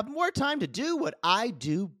 Now I have more time to do what I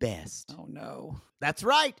do best. Oh, no. That's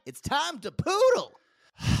right. It's time to poodle.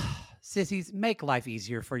 Sissies, make life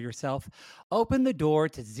easier for yourself. Open the door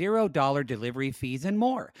to $0 delivery fees and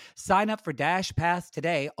more. Sign up for Dash Pass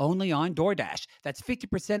today only on DoorDash. That's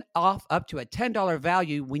 50% off up to a $10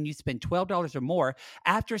 value when you spend $12 or more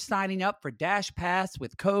after signing up for Dash Pass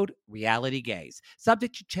with code RealityGaze.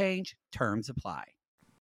 Subject to change, terms apply.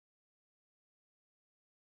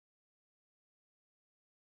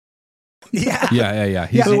 Yeah.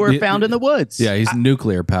 Who were found in the woods. Yeah, he's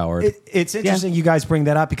nuclear powered. It's interesting you guys bring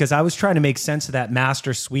that up because I was trying to make sense of that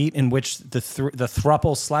master suite in which the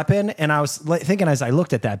throuple slept in, and I was thinking as I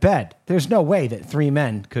looked at that bed, there's no way that 3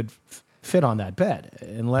 men could fit on that bed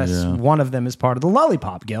unless one of them is part of the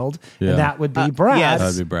Lollipop Guild, and that would be Brad. Yes,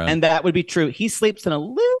 that'd be Brad. And that would be true. He sleeps in a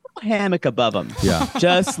little hammock above him. Yeah.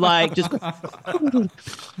 just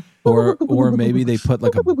Or maybe they put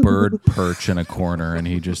like a bird perch in a corner and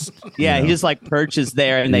he just he just like perches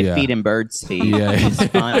there and they feed him bird seed. Yeah. He's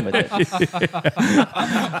fine with it.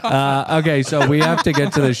 Okay, so we have to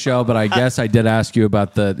get to the show, but I guess I did ask you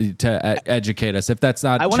about to educate us if that's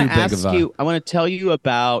not too big of a. I want to tell you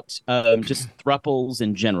about just thruples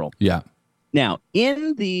in general. Yeah. Now,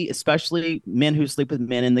 especially men who sleep with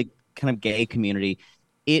men in the kind of gay community,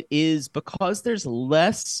 it is because there's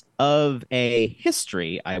less of a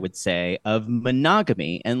history, I would say, of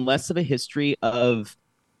monogamy and less of a history of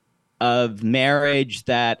marriage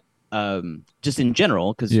that just in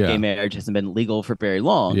general, because gay marriage hasn't been legal for very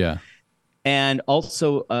long. Yeah. And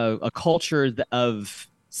also a culture of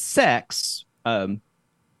sex,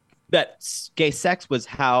 that gay sex was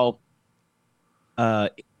how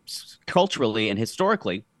culturally and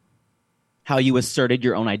historically how you asserted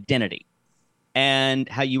your own identity. And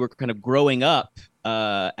how you were kind of growing up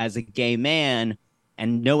as a gay man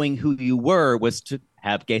and knowing who you were was to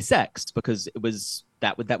have gay sex because it was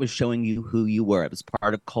that was showing you who you were. It was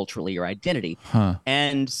part of culturally your identity. Huh.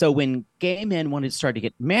 And so when gay men wanted to start to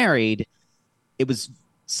get married,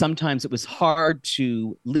 sometimes it was hard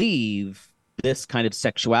to leave this kind of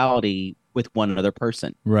sexuality with one other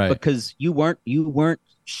person, right? Because you weren't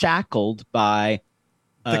shackled by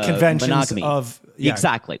the conventions monogamy.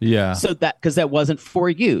 Exactly. Yeah. So because that wasn't for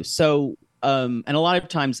you. So and a lot of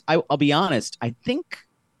times I'll be honest, I think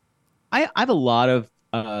I have a lot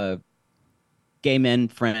of gay men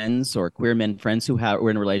friends or queer men friends who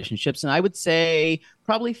were in relationships, and I would say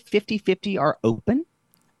probably 50-50 are open.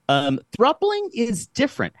 Throupling is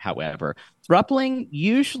different, however. Throupling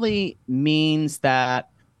usually means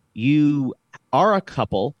that you are a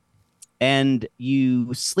couple and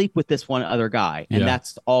you sleep with this one other guy, and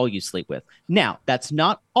that's all you sleep with. Now, that's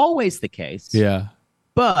not always the case. Yeah.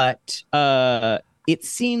 But it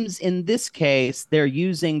seems in this case, they're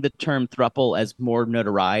using the term throuple as more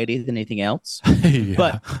notoriety than anything else.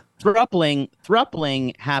 But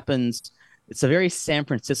throupling happens. It's a very San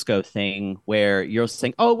Francisco thing where you're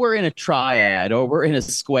saying, oh, we're in a triad or we're in a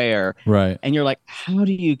square. Right. And you're like, how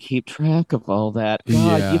do you keep track of all that?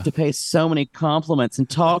 God, you have to pay so many compliments and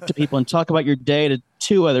talk to people and talk about your day to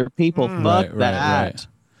 2 other people. Fuck that. Right.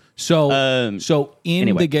 So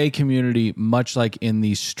in the gay community, much like in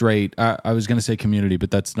the straight, I was going to say community,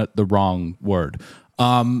 but that's not the wrong word.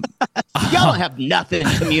 Y'all don't have nothing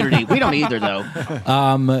in community. We don't either,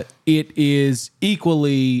 though. It is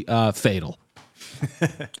equally fatal.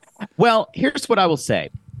 Well, here's what I will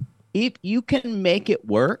say. If you can make it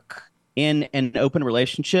work in an open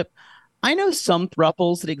relationship, I know some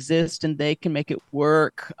thruples that exist and they can make it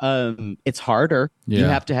work. It's harder. You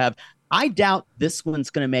have to have... I doubt this one's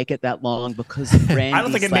going to make it that long because of Randy I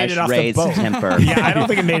don't think it made it off the boat. temper. Yeah, I don't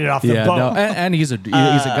think it made it off the boat. No, and he's a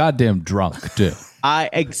goddamn drunk too.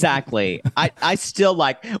 Exactly. I still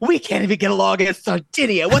we can't even get along in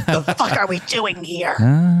Sardinia. What the fuck are we doing here?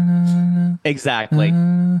 Exactly.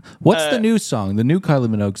 What's the new song? The new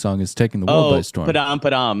Kylie Minogue song is taking the world by storm.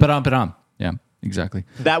 Padam. Yeah. Exactly.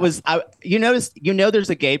 That was you noticed there's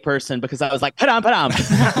a gay person because I was like padam.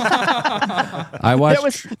 I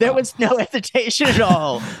watched there was no hesitation at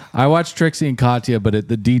all. I watched Trixie and Katya, but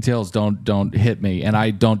the details don't hit me, and I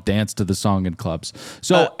don't dance to the song in clubs.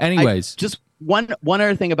 So, anyways, just one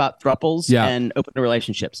other thing about thruples and open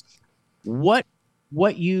relationships. What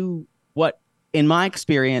in my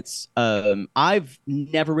experience, I've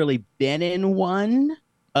never really been in one.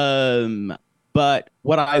 But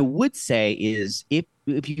what I would say is if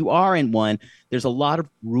you are in one, there's a lot of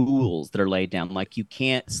rules that are laid down. Like you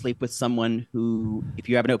can't sleep with someone who, if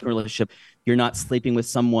you have an open relationship, you're not sleeping with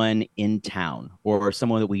someone in town or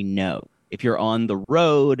someone that we know. If you're on the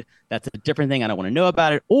road, that's a different thing. I don't want to know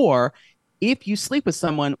about it. Or if you sleep with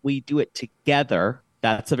someone, we do it together.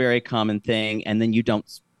 That's a very common thing. And then you don't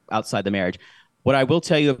outside the marriage. What I will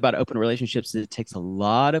tell you about open relationships is it takes a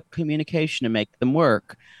lot of communication to make them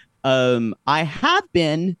work. I have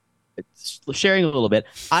been sharing a little bit.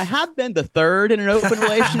 I have been the third in an open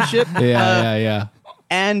relationship. Yeah.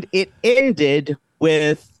 And it ended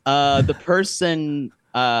with the person,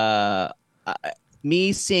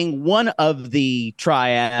 me seeing one of the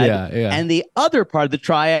triad and the other part of the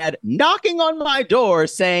triad knocking on my door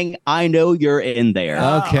saying, I know you're in there.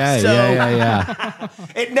 Okay. So, Yeah.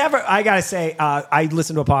 It never, I got to say, I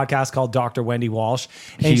listened to a podcast called Dr. Wendy Walsh.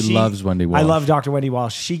 And He loves Wendy Walsh. I love Dr. Wendy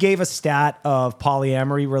Walsh. She gave a stat of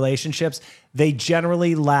polyamory relationships. They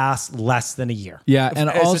generally last less than a year. Yeah. And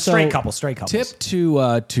it's also, a straight couples. Tip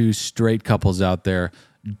to straight couples out there: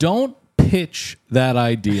 don't pitch that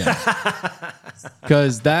idea,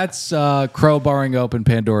 because that's crowbarring open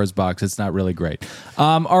Pandora's box. It's not really great.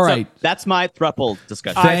 All right. So that's my throuple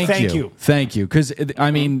discussion. Thank you. Because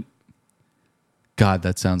I mean, God,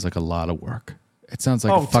 that sounds like a lot of work. It sounds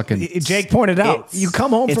like a fucking. Jake pointed out. You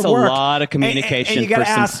come home from work. It's a lot of communication and you gotta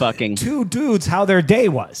for some ask fucking two dudes how their day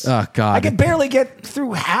was. Oh God, I could barely get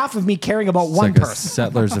through half of me caring about it's one like person. A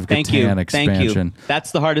Settlers of Thank Catan you. expansion. Thank you.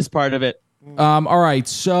 That's the hardest part of it. All right,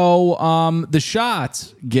 so the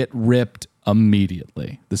shots get ripped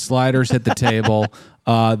immediately. The sliders hit the table.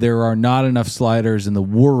 There are not enough sliders in the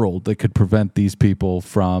world that could prevent these people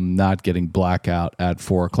from not getting blackout at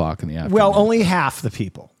 4:00 in the afternoon. Well, only half the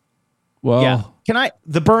people. Well, yeah.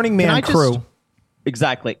 The Burning Man crew.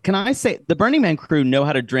 Exactly. Can I say the Burning Man crew know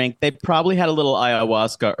how to drink? They probably had a little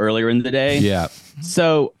ayahuasca earlier in the day. Yeah.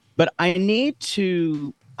 So, but I need,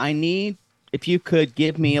 if you could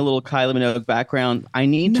give me a little Kylie Minogue background, I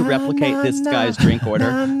need to replicate this guy's drink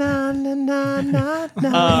order. I'll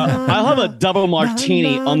have a double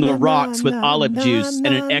martini on the rocks with olive juice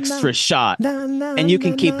and an extra shot, and you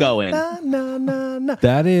can keep going.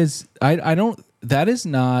 That is, I don't. That is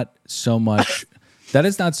not so much. That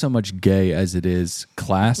is not so much gay as it is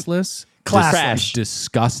classless. Trash.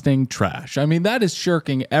 Disgusting trash. I mean, that is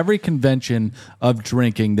shirking every convention of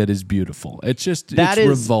drinking that is beautiful. It's just, it's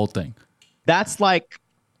revolting. That's like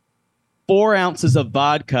 4 ounces of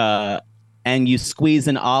vodka and you squeeze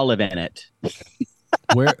an olive in it.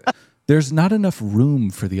 Where there's not enough room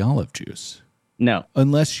for the olive juice. No.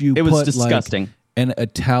 Unless you it was put disgusting. Like an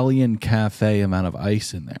Italian cafe amount of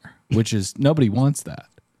ice in there, which is, nobody wants that.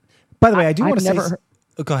 By the way, I do want to say...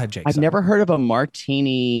 go ahead, Jake. I've never heard of a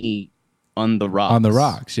martini on the rocks. On the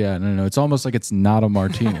rocks, yeah. No. It's almost like it's not a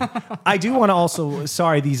martini. I do want to also...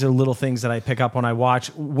 Sorry, these are little things that I pick up when I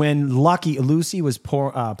watch. When Lucy was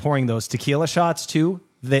pouring those tequila shots, too,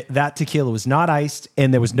 that tequila was not iced,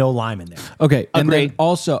 and there was no lime in there. Okay, and then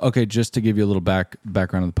also, just to give you a little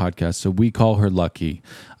background of the podcast, so we call her Lucky.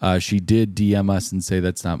 She did DM us and say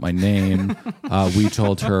that's not my name. We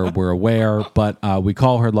told her we're aware, but we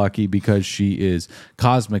call her Lucky because she is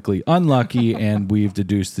cosmically unlucky, and we've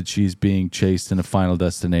deduced that she's being chased in a Final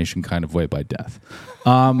Destination kind of way by death.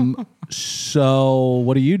 So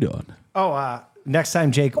what are you doing? Next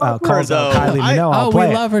time Jake calls out Kylie Minogue, I'll play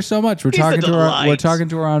we love her so much. We're talking to her. We're talking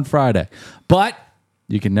to her on Friday, but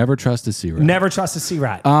you can never trust a C-Rat. Never trust a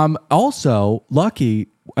C-Rat. Also, Lucky,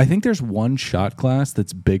 I think there's one shot glass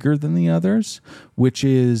that's bigger than the others, which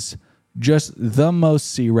is just the most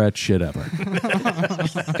C-Rat shit ever.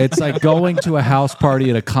 It's like going to a house party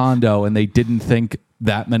at a condo and they didn't think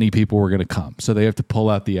that many people were going to come, so they have to pull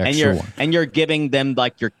out the extra one. And you're giving them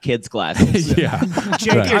like your kids' glasses. Yeah.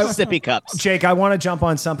 Jake, your sippy cups. Jake, I want to jump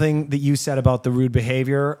on something that you said about the rude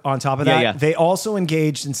behavior. On top of that, Yeah. they also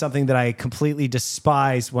engaged in something that I completely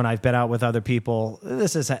despise when I've been out with other people.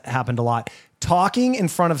 This has happened a lot. Talking in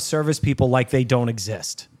front of service people like they don't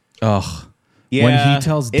exist. Ugh. Yeah, when he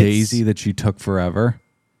tells Daisy that she took forever.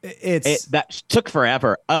 That took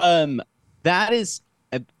forever. That is...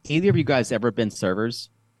 Have either of you guys ever been servers?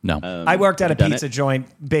 No. I worked at a pizza joint,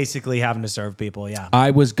 basically having to serve people, yeah.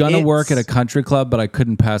 I was going to work at a country club, but I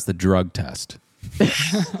couldn't pass the drug test.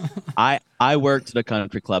 I worked at a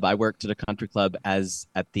country club. I worked at a country club it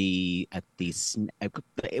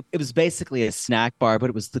was basically a snack bar, but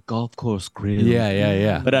it was the golf course grill.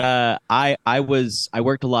 Yeah. But I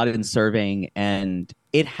worked a lot in serving, and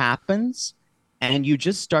it happens, and you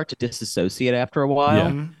just start to disassociate after a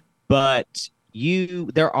while. Yeah. But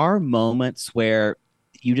there are moments where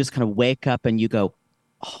you just kind of wake up and you go,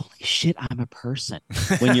 holy shit, I'm a person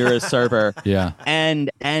when you're a server. Yeah. And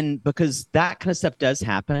because that kind of stuff does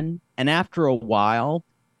happen. And after a while,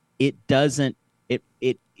 you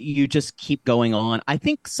just keep going on. I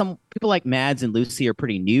think some people like Mads and Lucy are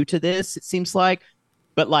pretty new to this, it seems like.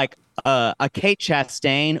 But like a Kate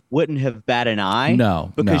Chastain wouldn't have bat an eye.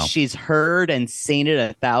 No. Because she's heard and seen it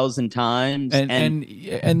 1,000 times.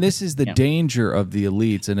 And this is the danger of the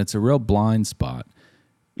elites, and it's a real blind spot.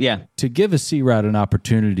 to give a C Rat an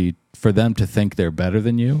opportunity for them to think they're better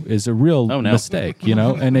than you is a real mistake, you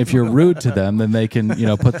know? And if you're rude to them, then they can, you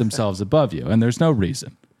know, put themselves above you. And there's no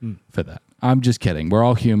reason for that. I'm just kidding. We're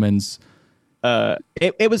all humans. That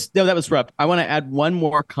was rough. I want to add one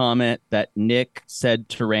more comment that Nick said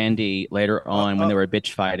to Randy later on when they were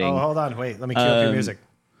bitch fighting. Oh, hold on. Wait, let me cue up your music.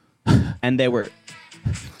 And they were...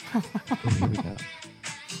 here we go.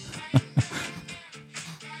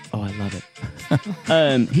 Oh, I love it.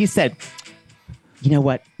 He said, you know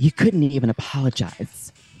what? You couldn't even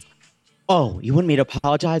apologize. Oh, you want me to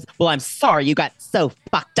apologize? Well, I'm sorry you got so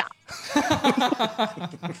fucked up.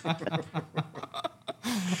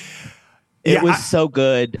 It was so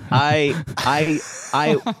good. I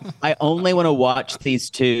only want to watch these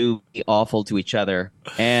two be awful to each other.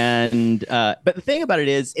 And but the thing about it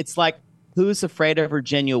is, it's like Who's Afraid of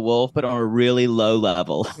Virginia Woolf, but on a really low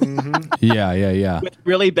level. Yeah. With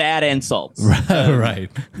really bad insults. Right.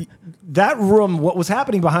 That room, what was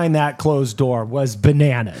happening behind that closed door was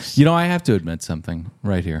bananas. You know, I have to admit something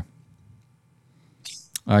right here.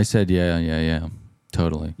 I said, yeah.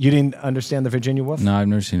 Totally. You didn't understand the Virginia Woolf? No, I've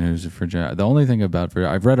never seen Who's Afraid of Virginia. The only thing about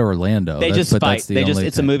I've read Orlando. They just fight.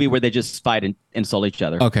 It's a movie where they just fight and insult each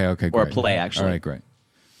other. Okay, great. Or a play, actually. All right, great.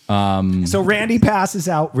 So Randy passes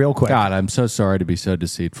out real quick. God, I'm so sorry to be so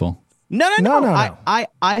deceitful. No.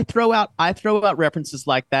 I throw out references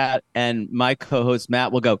like that, and my co-host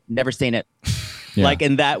Matt will go, "Never seen it," like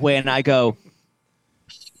in that way, and I go,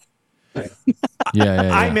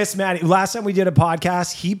 Yeah. I miss Matty. Last time we did a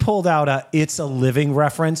podcast, he pulled out a "It's a Living"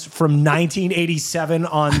 reference from 1987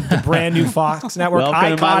 on the brand new Fox network.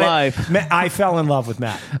 Welcome to my life. I fell in love with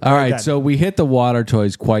Matt. All right, so we hit the water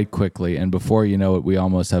toys quite quickly, and before you know it, we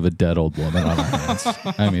almost have a dead old woman on our hands.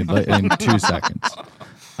 I mean, in 2 seconds.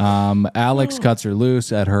 Alex cuts her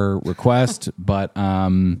loose at her request, but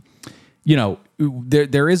you know,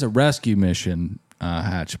 there is a rescue mission,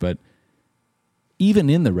 Hatch, but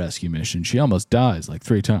even in the rescue mission, she almost dies like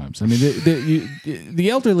 3 times. I mean, the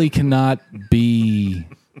elderly cannot be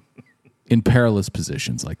in perilous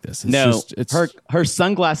positions like this. Her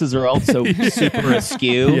sunglasses are also super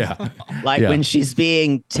askew. Yeah. When she's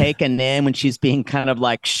being taken in, when she's being kind of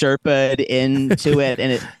like Sherpa'd into it,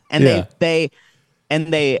 and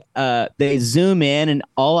they zoom in, and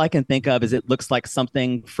all I can think of is it looks like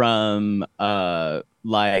something from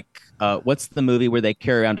what's the movie where they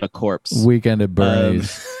carry around a corpse? Weekend at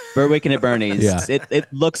Bernie's. Weekend at Bernie's. Yeah.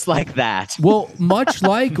 It looks like that. Well, much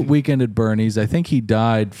like Weekend at Bernie's, I think he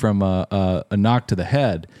died from a knock to the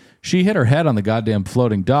head. She hit her head on the goddamn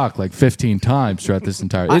floating dock like 15 times throughout this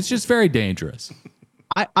entire... It's just very dangerous.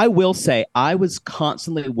 I will say, I was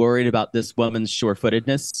constantly worried about this woman's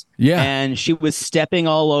sure-footedness. Yeah. And she was stepping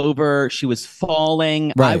all over. She was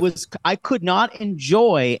falling. Right. I could not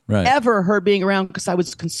enjoy ever her being around because I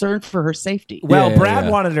was concerned for her safety. Well,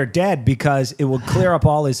 Brad wanted her dead because it would clear up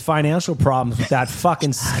all his financial problems with that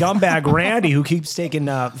fucking scumbag Randy who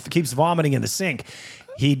keeps vomiting in the sink.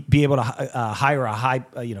 He'd be able to hire a high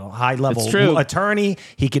level attorney.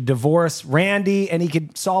 He could divorce Randy, and he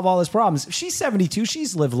could solve all his problems. She's 72.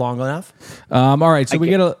 She's lived long enough. All right, so we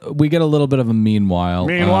get a little bit of a meanwhile.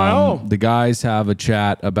 The guys have a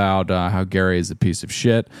chat about how Gary is a piece of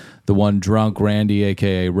shit. The one drunk Randy,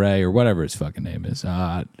 aka Ray, or whatever his fucking name is,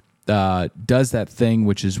 does that thing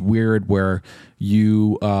which is weird where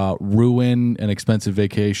you ruin an expensive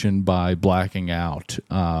vacation by blacking out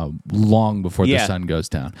long before the sun goes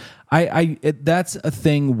down. That's a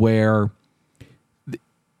thing where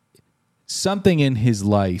something in his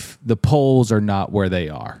life, the poles are not where they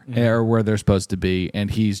are or where they're supposed to be, and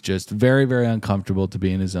he's just very, very uncomfortable to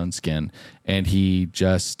be in his own skin, and he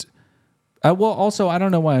just... also, I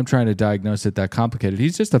don't know why I'm trying to diagnose it that complicated.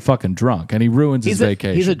 He's just a fucking drunk, and he ruins his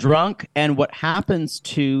vacation. He's a drunk, and what happens,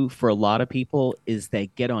 for a lot of people is they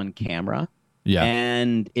get on camera,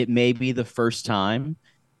 and it may be the first time,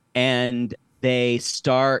 and they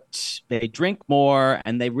drink more,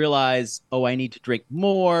 and they realize, oh, I need to drink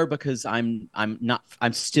more because I'm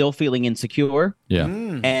still feeling insecure. Yeah.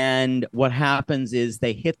 And what happens is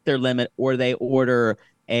they hit their limit, or they order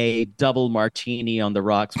a double martini on the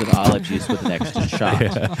rocks with olive juice with an extra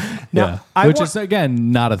shot. Now, which is,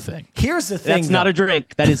 again, not a thing. Here's the thing. That's not a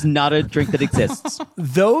drink. That is not a drink that exists.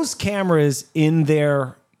 Those cameras in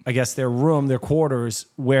their room, their quarters,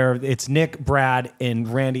 where it's Nick, Brad, and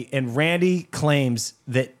Randy claims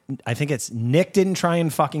that I think it's Nick didn't try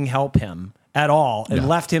and fucking help him at all and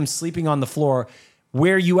left him sleeping on the floor,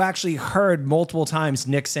 where you actually heard multiple times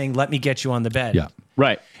Nick saying, "Let me get you on the bed." Yeah.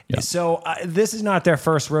 Right. Yeah. So this is not their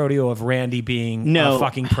first rodeo of Randy being a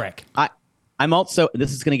fucking prick. I'm also,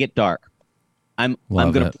 this is going to get dark. I'm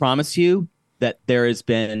going to promise you that there has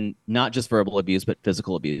been not just verbal abuse, but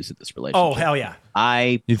physical abuse in this relationship. Oh, hell yeah.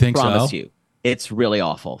 You think promise so? you. It's really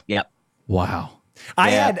awful. Yep. Wow.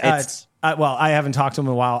 I haven't talked to him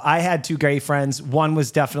in a while. I had two gay friends. One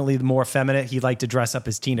was definitely the more feminine. He liked to dress up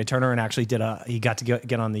as Tina Turner and actually he got to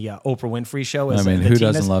get on the Oprah Winfrey show. As, who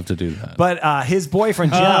doesn't love to do that? But his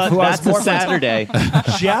boyfriend, Jeff, who I was more Saturday.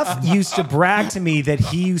 Jeff used to brag to me that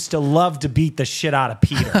he used to love to beat the shit out of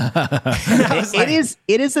Peter.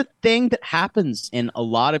 It is a thing that happens in a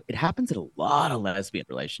lot of lesbian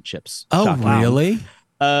relationships. Oh, really?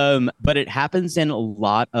 But it happens in a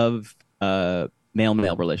lot of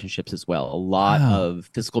male-male relationships as well. A lot of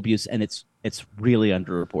physical abuse, and it's really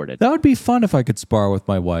underreported. That would be fun if I could spar with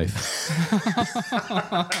my wife.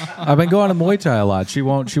 I've been going to Muay Thai a lot. She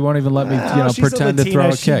won't even let me, pretend to throw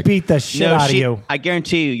a kick. Beat the shit out of you. I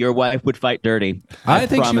guarantee you, your wife would fight dirty. I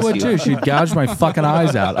think she would too. She'd gouge my fucking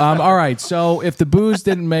eyes out. All right. So if the booze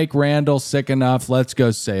didn't make Randall sick enough, let's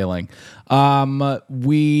go sailing.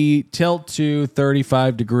 We tilt to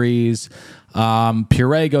 35 degrees.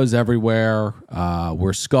 Puree goes everywhere.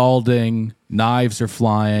 We're scalding. Knives are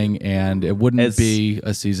flying, and it wouldn't be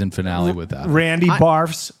a season finale without Randy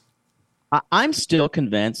barfs. I'm still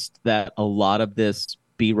convinced that a lot of this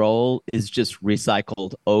B-roll is just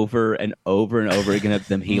recycled over and over and over again of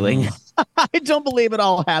them healing. I don't believe it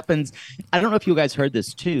all happens. I don't know if you guys heard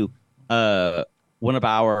this too. One of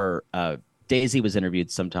our Daisy was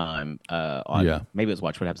interviewed sometime on maybe it was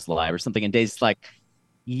Watch What Happens Live or something, and Daisy's like,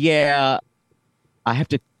 "Yeah, I have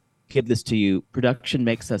to give this to you. Production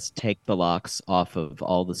makes us take the locks off of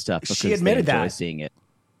all the stuff because she admitted they enjoy that. seeing it."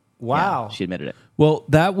 Wow. Yeah, she admitted it. Well,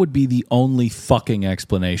 that would be the only fucking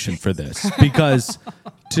explanation for this, because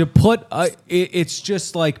to put it's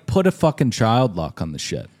just like put a fucking child lock on the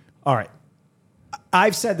shit. All right.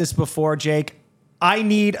 I've said this before, Jake. I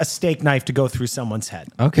need a steak knife to go through someone's head.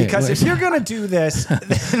 Okay. Because if you're going to do this,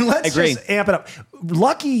 then let's just amp it up.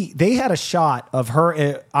 Lucky, they had a shot of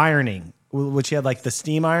her ironing, which she had like the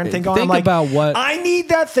steam iron thing going. Think about what I need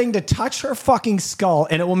that thing to touch her fucking skull,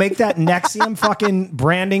 and it will make that Nexium fucking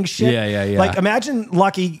branding shit. Yeah. Like imagine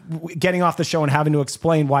Lucky getting off the show and having to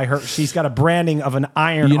explain why she's got a branding of an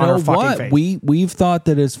iron on her fucking face. We've thought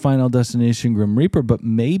that it's Final Destination Grim Reaper, but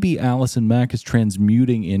maybe Allison Mack is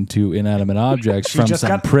transmuting into inanimate objects from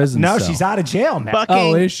some prison cell. She's out of jail, man.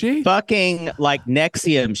 Is she? Fucking like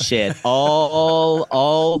Nexium shit,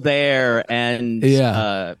 all there, and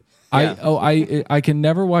yeah. I can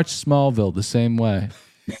never watch Smallville the same way.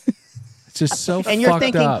 It's just so and you're fucked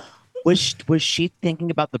thinking, up. Was she thinking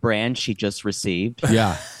about the brand she just received?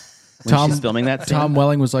 Yeah. When she's filming that scene? Tom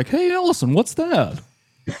Welling was like, "Hey, Allison, what's that?"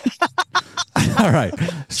 All right.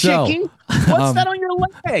 So, Chicken? What's that on your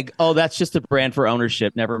leg? Oh, that's just a brand for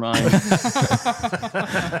ownership. Never mind.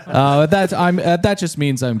 That just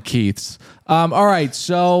means I'm Keith's. All right.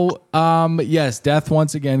 So, yes, death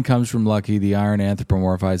once again comes from Lucky. The iron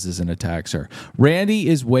anthropomorphizes and attacks her. Randy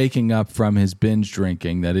is waking up from his binge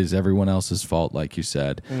drinking. That is everyone else's fault, like you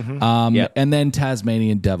said. Mm-hmm. And then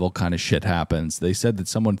Tasmanian devil kind of shit happens. They said that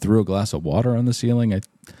someone threw a glass of water on the ceiling.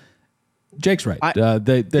 Jake's right.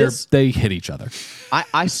 They hit each other.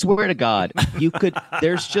 I swear to God, you could.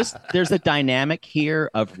 There's a dynamic here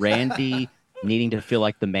of Randy needing to feel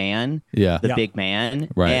like the man, the big man,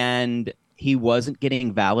 right. And he wasn't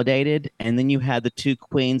getting validated. And then you had the two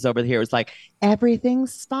queens over here. It was like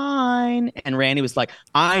everything's fine, and Randy was like,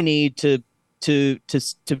 I need to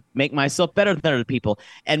make myself better than other people.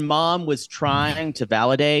 And Mom was trying to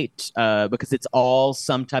validate because it's all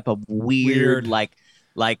some type of weird.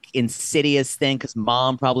 like insidious thing, because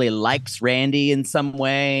Mom probably likes Randy in some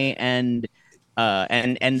way, and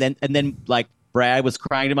then like Brad was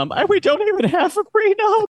crying to Mom, we don't even have a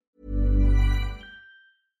prenup.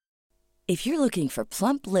 If you're looking for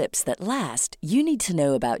plump lips that last, you need to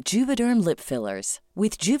know about Juvederm lip fillers.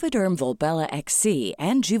 With Juvederm Volbella XC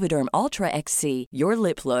and Juvederm Ultra XC, your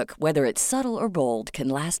lip look, whether it's subtle or bold, can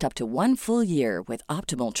last up to 1 full year with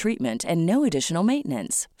optimal treatment and no additional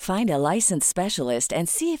maintenance. Find a licensed specialist and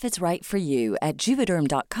see if it's right for you at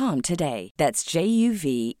Juvederm.com today. That's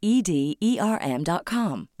JUVEDERM.com.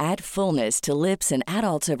 Add fullness to lips in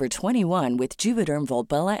adults over 21 with Juvederm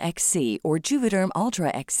Volbella XC or Juvederm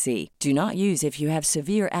Ultra XC. Do not use if you have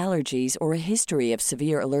severe allergies or a history of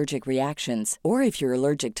severe allergic reactions, or if if you're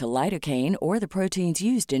allergic to lidocaine or the proteins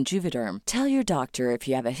used in Juvederm. Tell your doctor if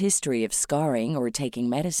you have a history of scarring or taking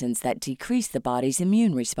medicines that decrease the body's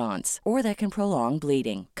immune response or that can prolong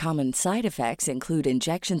bleeding. Common side effects include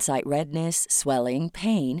injection site redness, swelling,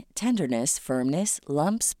 pain, tenderness, firmness,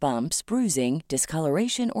 lumps, bumps, bruising,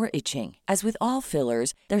 discoloration, or itching. As with all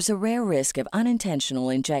fillers, there's a rare risk of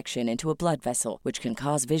unintentional injection into a blood vessel, which can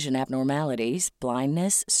cause vision abnormalities,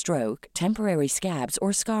 blindness, stroke, temporary scabs,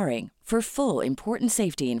 or scarring. For full, important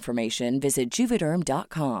safety information, visit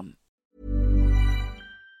Juvederm.com.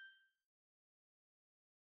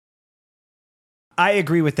 I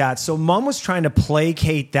agree with that. So Mom was trying to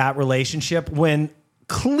placate that relationship when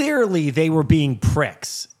clearly they were being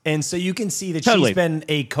pricks. And so you can see that she's been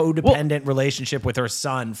a codependent relationship with her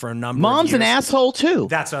son for a number of years. Mom's an asshole too.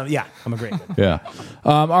 That's I'm agreeing. Yeah.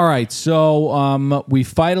 All right. So we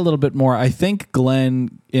fight a little bit more. I think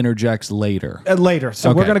Glenn interjects later.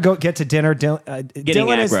 So we're going to get to dinner.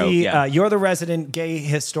 Dylan is you're the resident gay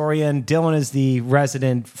historian. Dylan is the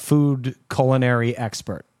resident food culinary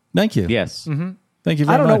expert. Thank you. Yes. Mm-hmm. Thank you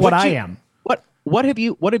very much. I don't know what I am. What have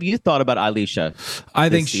you thought about Alicia? I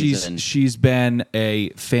think she's been a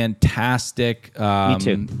fantastic, Me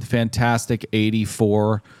too. fantastic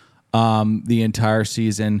 84 the entire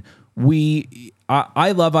season.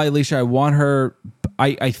 I love Alicia. I want her.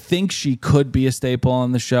 I think she could be a staple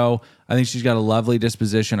on the show. I think she's got a lovely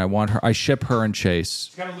disposition. I want her. I ship her and Chase.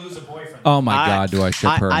 She's got to lose a boyfriend. Oh my God, do I ship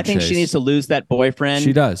her and Chase? I think she needs to lose that boyfriend.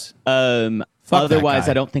 She does. Otherwise,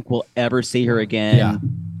 I don't think we'll ever see her again.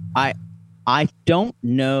 Yeah. I don't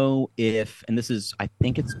know if, and this is, I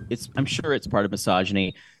think it's, I'm sure it's part of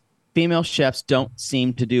misogyny. Female chefs don't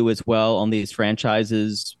seem to do as well on these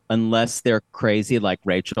franchises unless they're crazy like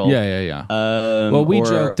Rachel. Yeah. Well, we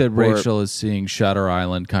joke that Rachel is seeing Shutter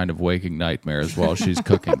Island kind of waking nightmares while she's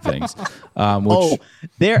cooking things.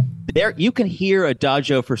 There, you can hear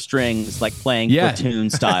Adagio for strings like playing platoon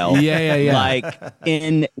style. Yeah. Like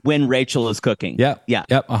when Rachel is cooking. Yep,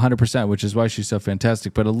 100%, which is why she's so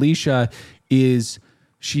fantastic. But Alicia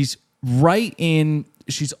she's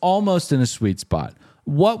almost in a sweet spot.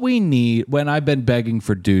 What we need, when I've been begging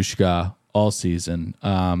for Dushka all season,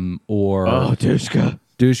 Dushka.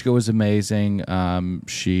 Dushka was amazing.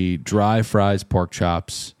 She dry fries pork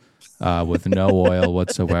chops with no oil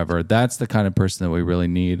whatsoever. That's the kind of person that we really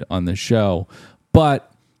need on the show.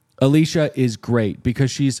 But Alicia is great because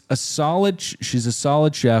she's a solid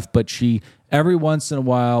chef, but she every once in a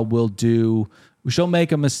while she'll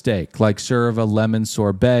make a mistake, like serve a lemon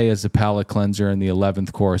sorbet as a palate cleanser in the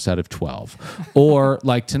 11th course out of 12. Or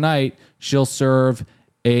like tonight, she'll serve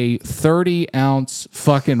a 30-ounce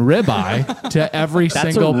fucking ribeye to every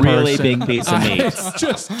single person. That's a really big piece of meat. It's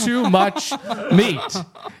just too much meat.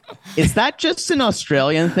 Is that just an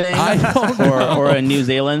Australian thing? I don't know. Or a New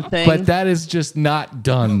Zealand thing? But that is just not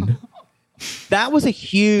done. That was a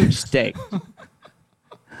huge steak.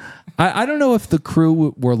 I don't know if the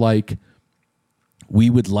crew were like, we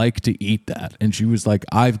would like to eat that. And she was like,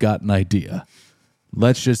 I've got an idea.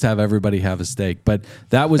 Let's just have everybody have a steak. But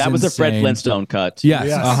that was a Fred Flintstone cut. Yes,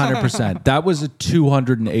 100%. That was a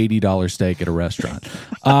 $280 steak at a restaurant.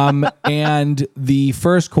 And the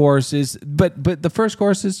first course is, but the first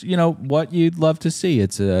course is, what you'd love to see.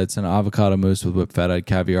 It's an avocado mousse with whipped feta,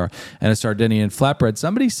 caviar, and a Sardinian flatbread.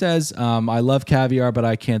 Somebody says, I love caviar, but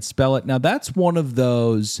I can't spell it. Now that's one of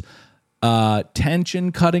those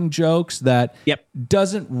tension cutting jokes that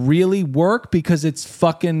doesn't really work because it's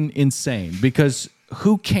fucking insane. Because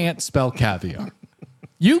who can't spell caviar?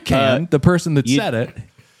 You can, the person that said it.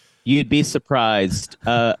 You'd be surprised.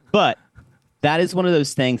 But that is one of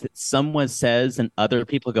those things that someone says and other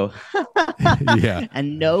people go, yeah.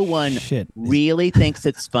 And no one really thinks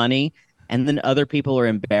it's funny. And then other people are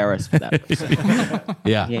embarrassed for that person.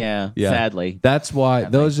 Yeah. Sadly. That's why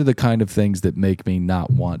those are the kind of things that make me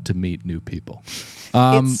not want to meet new people.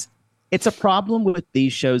 It's a problem with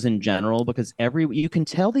these shows in general because you can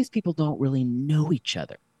tell these people don't really know each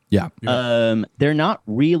other. Yeah. They're not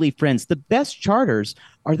really friends. The best charters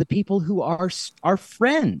are the people who are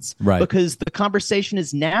friends. Right. Because the conversation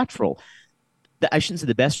is natural. I shouldn't say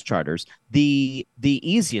the best charters, the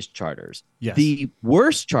easiest charters, the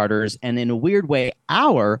worst charters, and in a weird way,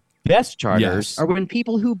 our best charters are when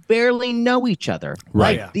people who barely know each other,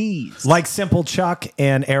 like these. Like Simple Chuck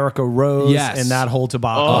and Erica Rose and that whole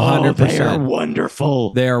debacle. 100%. They are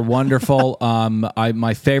wonderful. They are wonderful.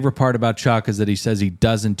 My favorite part part about Chuck is that he says he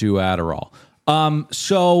doesn't do Adderall.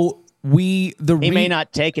 He may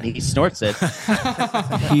not take it. He snorts it.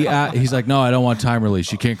 He's like, no, I don't want time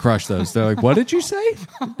release. You can't crush those. They're like, what did you say?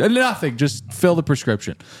 Nothing. Just fill the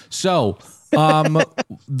prescription. So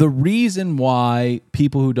The reason why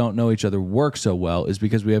people who don't know each other work so well is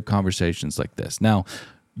because we have conversations like this. Now,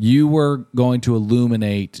 you were going to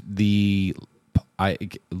illuminate the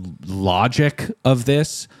logic of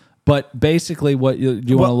this, but basically, what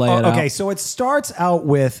you want to lay it out? Okay, so it starts out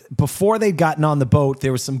with, before they'd gotten on the boat,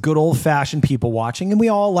 there was some good old-fashioned people watching, and we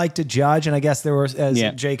all like to judge, and I guess there was, as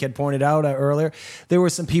Jake had pointed out earlier, there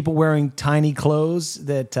were some people wearing tiny clothes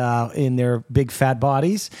that in their big fat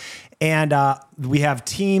bodies, and we have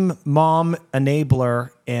Team Mom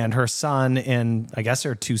Enabler and her son and I guess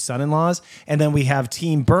her two son-in-laws. And then we have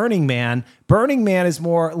Team Burning Man. Burning Man is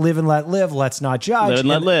more live and let live. Let's not judge. Live and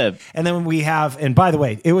let live. And then we have, and by the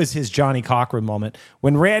way, it was his Johnny Cochran moment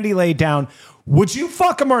when Randy laid down, would you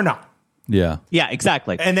fuck him or not? Yeah. Yeah,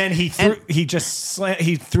 exactly. And then he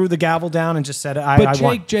threw the gavel down and just said,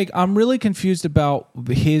 Jake, I'm really confused about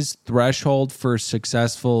his threshold for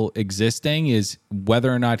successful existing is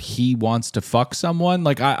whether or not he wants to fuck someone.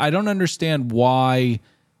 Like, I don't understand why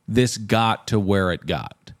this got to where it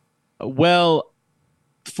got. Well,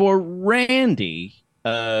 for Randy,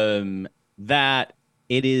 that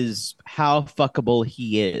it is how fuckable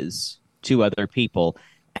he is to other people.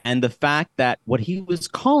 And the fact that what he was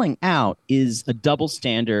calling out is a double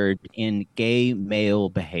standard in gay male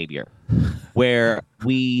behavior, where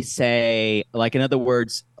we say, like, in other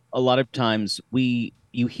words, a lot of times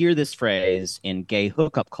you hear this phrase in gay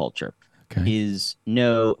hookup culture is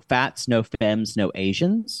no fats, no femmes, no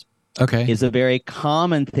Asians. Okay. Is a very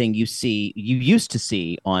common thing you used to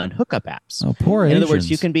see on hookup apps. Oh, poor In Asians. other words,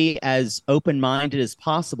 you can be as open-minded as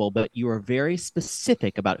possible, but you are very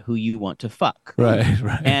specific about who you want to fuck. Right.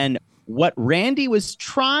 And what Randy was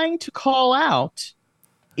trying to call out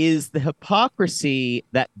is the hypocrisy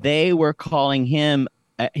that they were calling him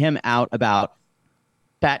out about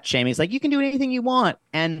fat shaming. It's like, you can do anything you want.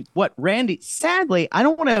 And what Randy, sadly, I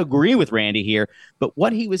don't want to agree with Randy here, but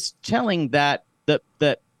what he was telling that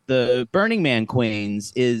the Burning Man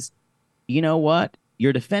queens is, you know what?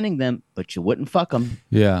 You're defending them, but you wouldn't fuck them.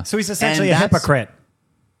 Yeah. So he's essentially a hypocrite.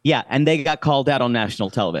 Yeah, and they got called out on national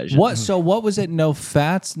television. What? So what was it? No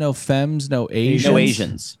fats, no femmes, no Asians. No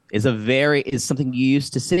Asians is something you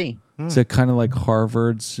used to see. Is it kind of like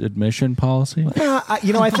Harvard's admission policy?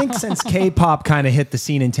 I think since K-pop kind of hit the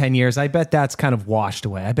scene in 10 years, I bet that's kind of washed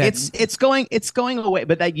away. I bet it's going away.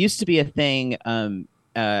 But that used to be a thing.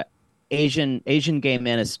 Asian gay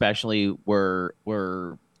men especially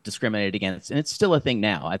were discriminated against, and it's still a thing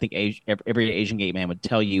now. I think every Asian gay man would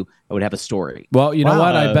tell you, I would have a story. Well, you know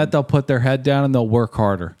what? I bet they'll put their head down and they'll work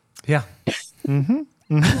harder. Yeah.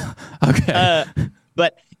 Okay.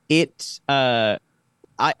 But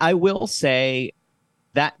I will say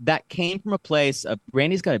that came from a place of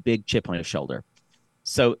Randy's got a big chip on his shoulder.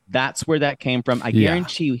 So that's where that came from. I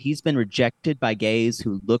guarantee you he's been rejected by gays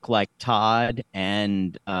who look like Todd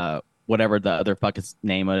and whatever the other fuck is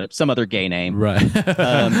name, some other gay name. Right.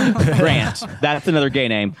 Grant. That's another gay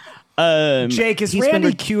name. Jake, is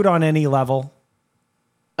Randy cute on any level?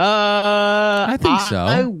 I think so.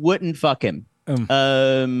 I wouldn't fuck him. He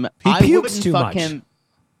pukes too much.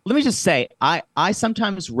 Let me just say, I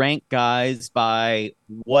sometimes rank guys by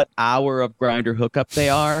what hour of Grindr hookup they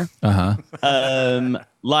are.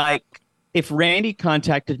 Like, if Randy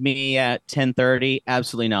contacted me at 10:30,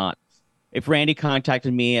 absolutely not. If Randy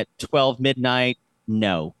contacted me at 12 midnight,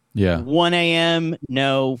 no. Yeah. 1 a.m.,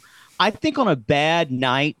 no. I think on a bad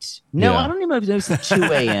night, no. I don't even know if it was 2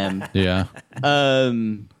 a.m. Yeah.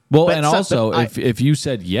 Well, and also, if you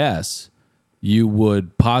said yes, you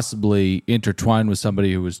would possibly intertwine with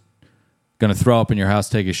somebody who was going to throw up in your house,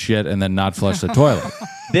 take a shit, and then not flush the toilet.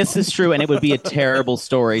 This is true, and it would be a terrible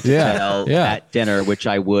story to tell at dinner, which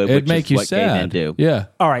I would. It'd make you what sad. Gay men do. Yeah.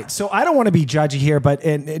 All right, so I don't want to be judgy here, but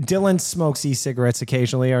Dylan smokes e-cigarettes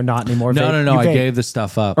occasionally, or not anymore. No. I gave the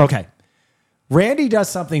stuff up. Okay. Randy does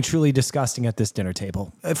something truly disgusting at this dinner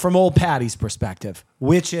table, from old Patty's perspective,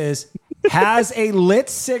 which is has a lit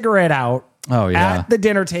cigarette out at the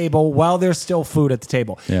dinner table while there's still food at the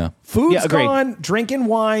table. Yeah. Food's gone, drinking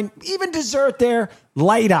wine, even dessert there,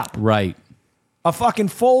 light up. Right. A fucking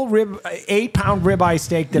full 8-pound ribeye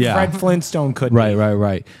steak that Fred Flintstone couldn't eat.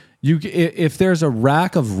 Right. If there's a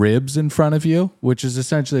rack of ribs in front of you, which is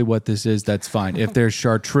essentially what this is, that's fine. If there's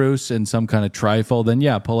chartreuse and some kind of trifle, then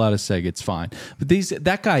pull out a cig, it's fine. But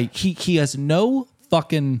that guy, he has no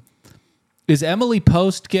fucking. Is Emily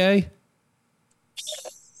Post gay?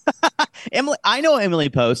 Emily, I know Emily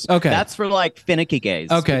Post. Okay, that's for like finicky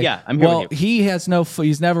gays. Okay, but yeah, I'm here. Well, with you. he has no.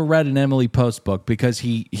 He's never read an Emily Post book because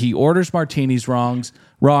he orders martinis wrong.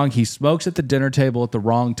 He smokes at the dinner table at the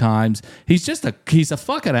wrong times. He's a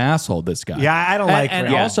fucking asshole. This guy. Yeah, I don't like.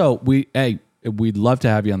 And also we'd love to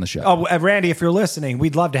have you on the show. Oh, Randy, if you're listening,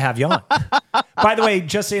 we'd love to have you on. By the way,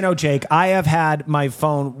 just so you know, Jake, I have had my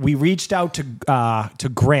phone. We reached out to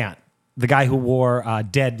Grant, the guy who wore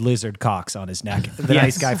dead lizard cocks on his neck, the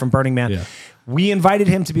nice guy from Burning Man. Yeah. We invited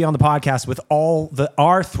him to be on the podcast with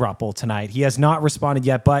our throuple tonight. He has not responded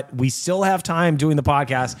yet, but we still have time doing the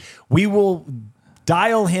podcast. We will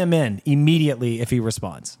dial him in immediately if he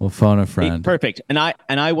responds. We'll phone a friend. Perfect. And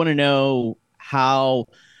I want to know how.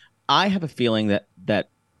 I have a feeling that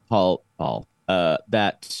Paul,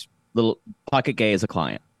 that little Pocket Gay is a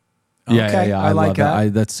client. Yeah. I like love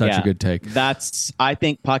that. That's such a good take. I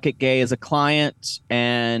think Pocket Gay is a client,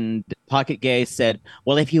 and Pocket Gay said,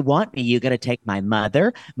 "Well, if you want me, you got to take my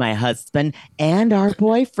mother, my husband, and our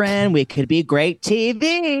boyfriend. We could be great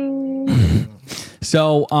TV."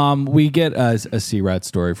 So we get a C-Rat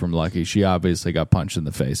story from Lucky. She obviously got punched in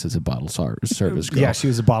the face as a bottle service girl. Yeah, she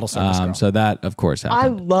was a bottle service girl. So that, of course,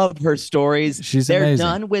 happened. I love her stories. They're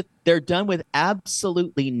amazing. They're done with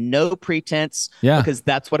absolutely no pretense. Yeah, because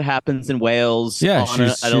that's what happens in Wales. Yeah, at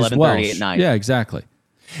she's 11:30 at night. Yeah, exactly.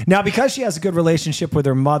 Now, because she has a good relationship with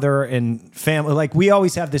her mother and family, like we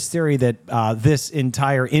always have this theory that this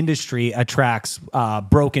entire industry attracts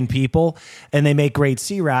broken people, and they make great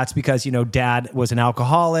C-Rats because, dad was an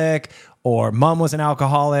alcoholic, or mom was an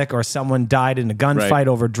alcoholic, or someone died in a gunfight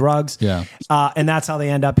over drugs. Yeah. And that's how they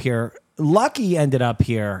end up here. Lucky ended up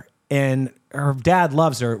here, and her dad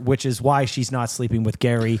loves her, which is why she's not sleeping with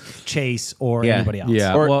Gary, Chase, or anybody else.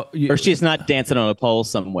 Yeah, or she's not dancing on a pole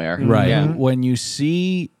somewhere. Right. Yeah. When you've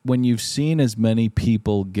seen as many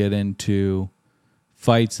people get into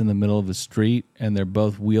fights in the middle of the street and they're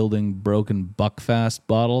both wielding broken Buckfast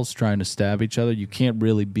bottles trying to stab each other, you can't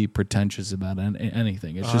really be pretentious about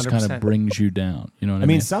anything. It just kind of brings you down. You know what I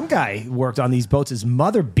mean? Some guy worked on these boats. His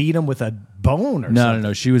mother beat him with a bone or something.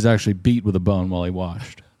 No. She was actually beat with a bone while he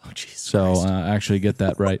washed. So actually get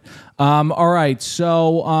that right. All right.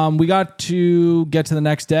 So we got to get to the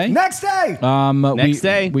next day. Next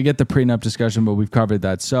day. We get the prenup discussion, but we've covered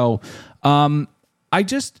that. So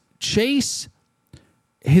Chase,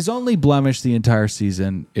 his only blemish the entire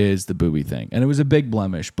season is the booby thing. And it was a big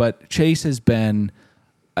blemish, but Chase has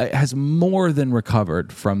more than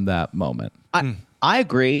recovered from that moment. I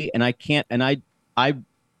agree. And I can't, and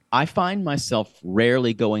I find myself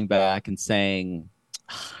rarely going back and saying,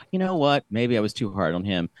 you know what? Maybe I was too hard on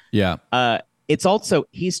him. Yeah. It's also,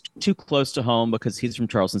 he's too close to home because he's from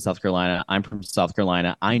Charleston, South Carolina. I'm from South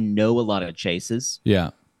Carolina. I know a lot of Chases. Yeah.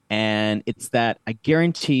 And it's that I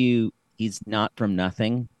guarantee you he's not from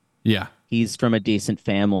nothing. Yeah. He's from a decent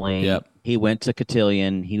family. Yep. He went to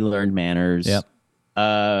Cotillion. He learned manners. Yep.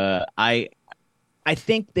 I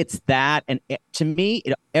think it's that. And to me,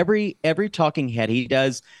 every talking head he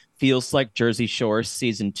does feels like Jersey Shore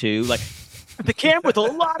season 2. Like, the camp with a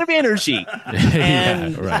lot of energy,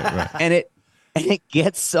 and right. and it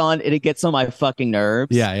gets on my fucking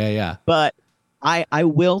nerves. Yeah. But I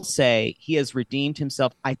will say he has redeemed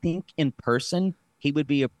himself. I think in person he would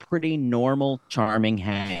be a pretty normal, charming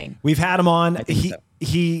hang. We've had him on.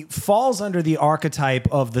 He falls under the archetype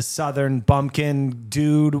of the Southern bumpkin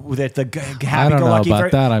dude that the happy-go-lucky. I don't know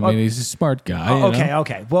about that. I mean, he's a smart guy.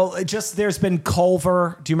 Okay. Well, there's been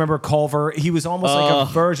Culver. Do you remember Culver? He was almost like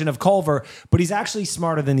a version of Culver, but he's actually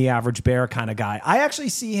smarter than the average bear kind of guy. I actually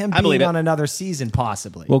see him being on another season,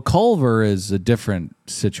 possibly. Well, Culver is a different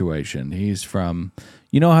situation. He's from...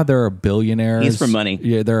 You know how there are billionaires? He's from money.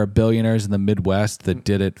 Yeah, there are billionaires in the Midwest that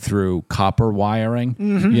did it through copper wiring.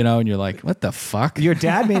 Mm-hmm. And you're like, what the fuck? Your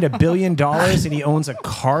dad made $1 billion and he owns a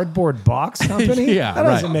cardboard box company? Yeah, that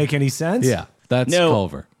doesn't make any sense. Yeah, that's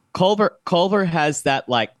Culver. Culver has that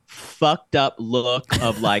like fucked up look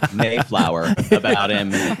of like Mayflower about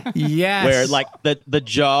him. Yes. Where like the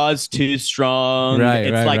jaw's too strong. Right,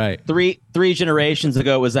 it's right. three generations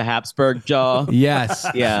ago it was a Habsburg jaw. Yes.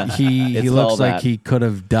 Yeah. He looks like he could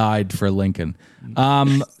have died for Lincoln.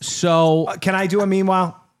 So can I do a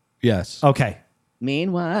meanwhile? Yes. Okay.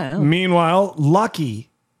 Meanwhile, Lucky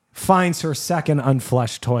finds her second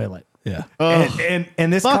unflushed toilet. Yeah.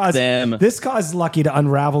 And this caused Lucky to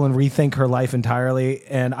unravel and rethink her life entirely.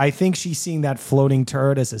 And I think she's seeing that floating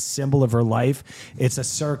turd as a symbol of her life. It's a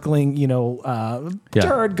circling,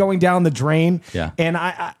 turd going down the drain. Yeah. And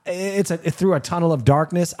it's through a tunnel of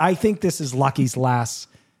darkness. I think this is Lucky's last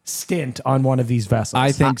stint on one of these vessels.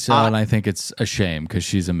 I think so, and I think it's a shame because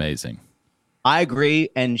she's amazing. I agree,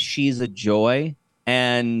 and she's a joy,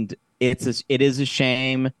 and it is a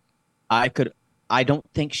shame. I don't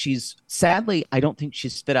think she's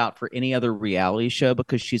fit out for any other reality show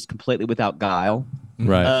because she's completely without guile.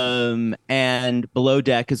 Right. And below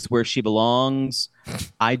deck is where she belongs.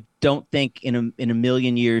 I don't think in a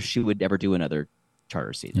million years she would ever do another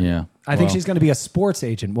charter season. Yeah. I think she's going to be a sports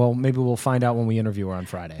agent. Well, maybe we'll find out when we interview her on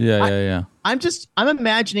Friday. Yeah. I'm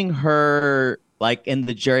imagining her like in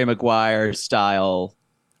the Jerry Maguire style,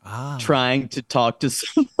 trying to talk to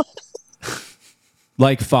someone.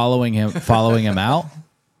 Like following him out.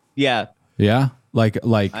 Yeah. Yeah. Like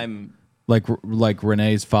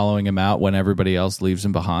Renee's following him out when everybody else leaves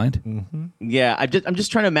him behind. Mm-hmm. Yeah. I'm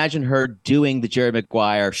just trying to imagine her doing the Jerry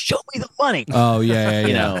Maguire. Show me the money. Oh yeah.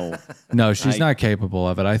 You know. No, she's not capable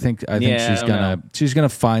of it. I think she's gonna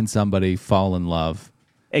find somebody, fall in love.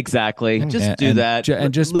 Exactly. Just do that.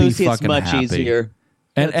 And just Lucy, be fucking it's much happy. easier.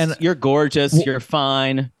 And you're gorgeous. You're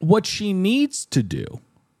fine. What she needs to do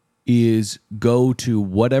is go to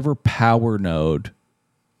whatever power node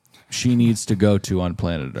she needs to go to on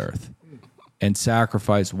planet Earth and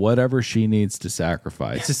sacrifice whatever she needs to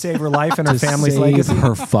sacrifice to save her life and her family's save legacy.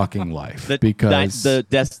 her fucking life. Because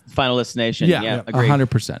the final destination. Yeah, agreed.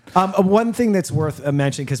 100%. One thing that's worth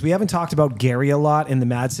mentioning, because we haven't talked about Gary a lot in the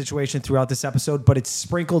Mad situation throughout this episode, but it's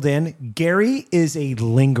sprinkled in. Gary is a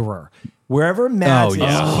lingerer. Wherever Mads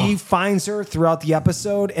is, he finds her throughout the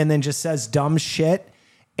episode and then just says dumb shit,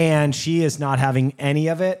 and she is not having any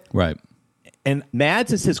of it. Right. And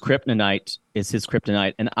Mads is his kryptonite.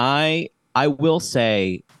 And I will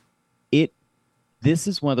say it. This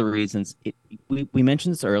is one of the reasons we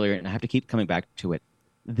mentioned this earlier, and I have to keep coming back to it.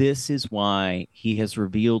 This is why he has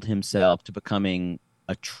revealed himself to becoming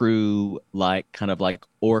a true, kind of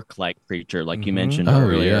orc-like creature, like you mentioned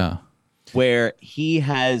earlier. Yeah. Where he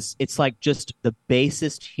has, it's like just the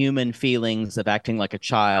basest human feelings of acting like a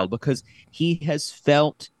child, because he has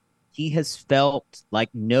felt like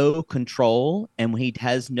no control, and when he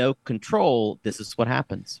has no control, this is what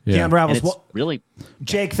happens. Yeah, And unravels. it's really,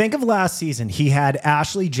 Jake, think of last season. He had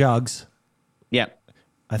Ashley Jugs. yeah.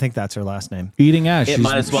 I think that's her last name. Eating ass. It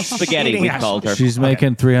might as well spaghetti. We called her. She's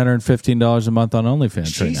making $315 a month on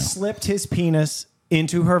OnlyFans She right now. slipped his penis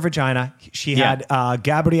into her vagina. She had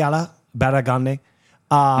Gabriela Barragán.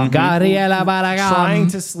 Gabriela Barragán. Trying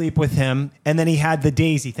to sleep with him, and then he had the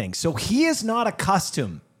Daisy thing. So he is not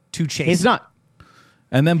accustomed to chasing. He's not.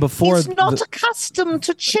 And then before He's not accustomed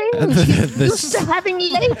to change. He's used to having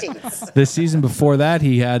ladies. the season before that,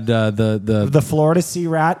 he had the Florida Sea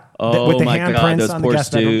Rat Oh with the my God, handprints those on the poor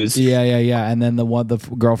guest bedroom. stews. Yeah. And then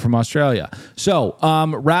the girl from Australia. So,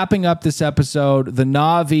 wrapping up this episode, the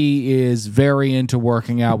Na'vi is very into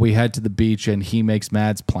working out. We head to the beach and he makes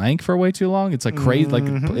Mads plank for way too long. It's like crazy.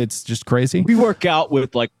 It's just crazy. We work out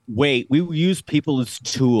with weight. We use people as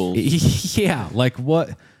tools. Yeah. Like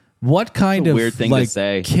what kind of weird thing to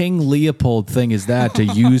say. King Leopold thing is that to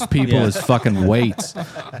use people as fucking weights?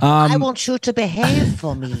 I want you to behave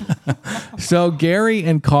for me. So Gary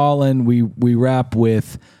and Colin, we wrap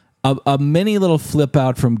with a mini little flip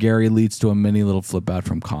out from Gary leads to a mini little flip out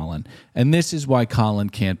from Colin. And this is why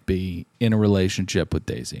Colin can't be in a relationship with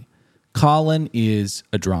Daisy. Colin is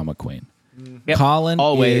a drama queen. Yep, Colin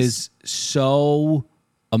always. is so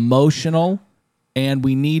emotional, and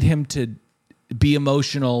we need him to be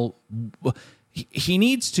emotional. He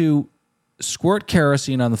needs to squirt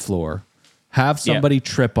kerosene on the floor, have somebody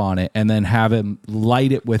trip on it, and then have him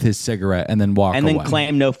light it with his cigarette and then walk away. And then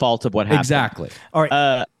claim no fault of what happened. Exactly. All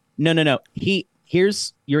right. No.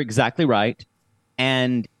 You're exactly right.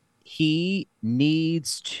 And he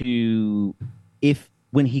needs to,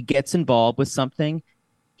 when he gets involved with something,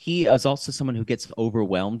 he is also someone who gets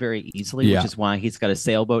overwhelmed very easily, which is why he's got a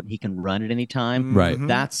sailboat and he can run at any time. Right.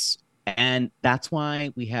 That's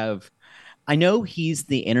why we have, I know he's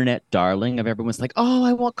the internet darling of everyone's like, oh,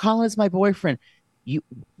 I want Colin as my boyfriend. You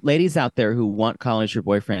ladies out there who want Colin as your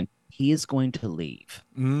boyfriend, he is going to leave.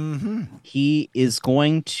 Mm-hmm. He is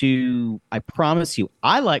going to, I promise you,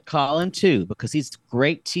 I like Colin too, because he's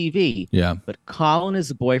great TV. Yeah. But Colin is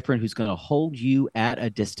a boyfriend who's going to hold you at a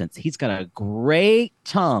distance. He's got a great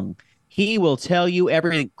tongue. He will tell you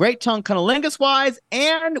everything. Great tongue, cunnilingus-wise,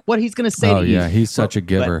 and what he's going to say to you. Oh, yeah. He's such a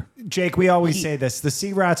giver. Jake, we always say this. The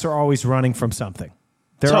sea rats are always running from something.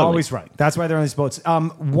 They're Totally. always right. That's why they're on these boats.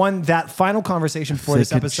 That final conversation before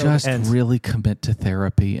this episode just ends. really commit to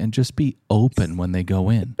therapy and just be open when they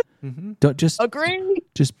go in. Don't just Agree.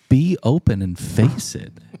 Just be open and face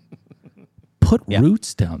it. Put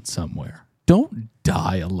roots down somewhere. Don't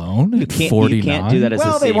die alone at 49. You can't do that as a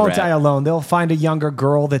Well, they sea won't rat. die alone. They'll find a younger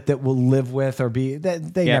girl that will live with or be.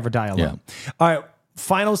 They never die alone. All right.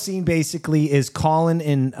 Final scene basically is Colin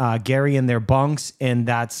and Gary in their bunks, and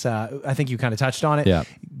that's I think you kind of touched on it.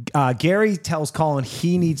 Yeah. Gary tells Colin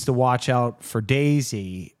he needs to watch out for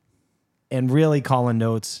Daisy, and really calling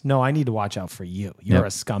notes. No, I need to watch out for you. You're a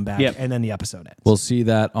scumbag. Yep. And then the episode ends. We'll see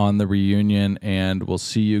that on the reunion, and we'll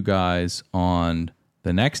see you guys on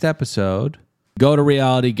the next episode. Go to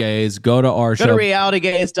Reality Gaze. Go to our show. Go to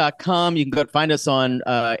realitygaze.com. You can go find us on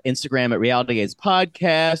Instagram at Reality Gaze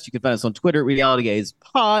Podcast. You can find us on Twitter at Reality Gaze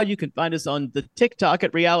Pod. You can find us on the TikTok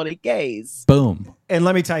at Reality Gaze. Boom. And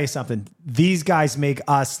let me tell you something. These guys make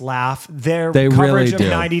us laugh. Their They coverage really of do.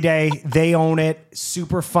 90 Day, they own it.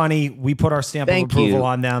 Super funny. We put our stamp of approval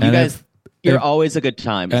on them. You guys, you're if- always a good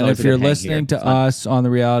time. It's And always if a you're good hang listening here. to It's fun. us on the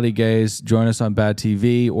Reality Gaze, join us on Bad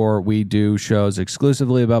TV, or we do shows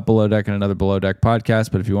exclusively about Below Deck and another Below Deck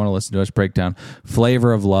podcast. But if you want to listen to us break down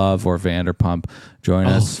Flavor of Love or Vanderpump, join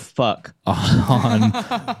us on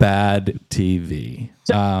Bad TV.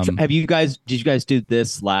 So did you guys do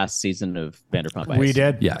this last season of Vanderpump? We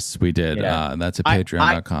did. Yes, we did. Yeah. And that's at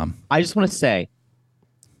patreon.com. I just want to say,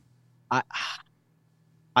 I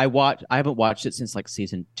haven't watched it since like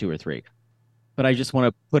season 2 or 3, but I just want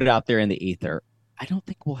to put it out there in the ether. I don't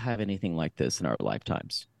think we'll have anything like this in our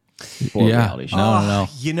lifetimes. For a reality show. No.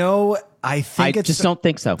 You know, I think I just don't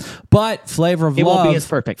think so. But Flavor of It Love, won't be as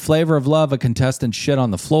perfect. Flavor of Love, a contestant shit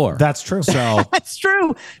on the floor. That's true. So That's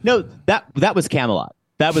true. No, that was Camelot.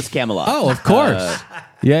 That was Camelot. oh, of course.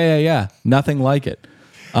 Yeah. Nothing like it.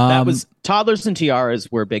 That was Toddlers and Tiaras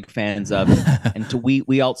we're big fans of, and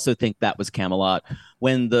we also think that was Camelot.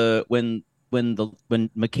 When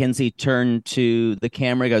Mackenzie turned to the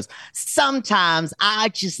camera, he goes, "Sometimes I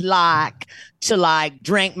just like to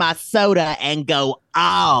drink my soda and go,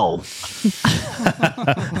 oh."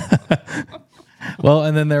 Well,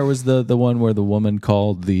 and then there was the one where the woman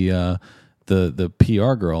called the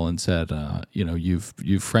PR girl and said, you've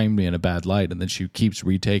framed me in a bad light, and then she keeps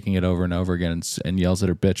retaking it over and over again and yells at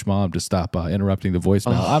her bitch mom to stop interrupting the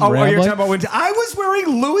voicemail. I'm you're rambling. talking about when I was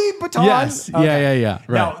wearing Louis Vuitton? Yes. Okay. Yeah.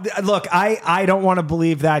 Right. Now, look, I don't want to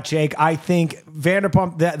believe that, Jake. I think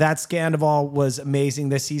Vanderpump, that Scandal was amazing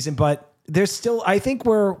this season, but there's still, I think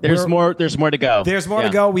There's more to go. There's more to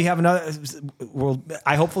go. We have another.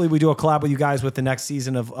 Hopefully we do a collab with you guys with the next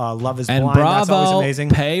season of Love Is And Blind. That's always bravo, amazing.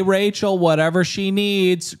 pay Rachel whatever she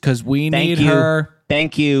needs because we need you. her.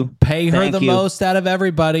 Thank you. Pay her Thank the you. most out of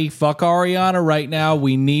everybody. Fuck Ariana right now.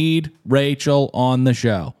 We need Rachel on the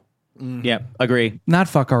show. Yep, agree. Not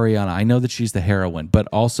fuck Ariana. I know that she's the heroine, but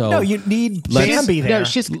also No, you need Bambi there. No,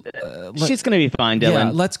 she's going to be fine, Dylan. Yeah,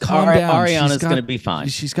 let's calm down. Ariana's going to be fine.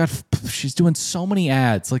 She's doing so many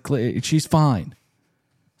ads. Like she's fine.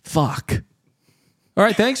 Fuck. All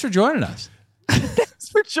right, thanks for joining us. Thanks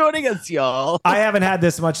for joining us, y'all. I haven't had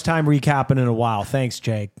this much time recapping in a while. Thanks,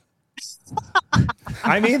 Jake.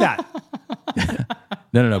 I mean that.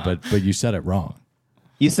 No, but you said it wrong.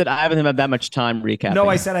 You said I haven't had that much time recapping. No,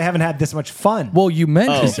 I said I haven't had this much fun. Well, you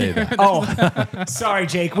meant to say that. Oh, sorry,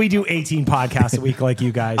 Jake. We do 18 podcasts a week like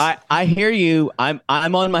you guys. I hear you. I'm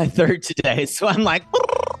on my 3rd today, so I'm like,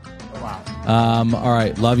 wow. All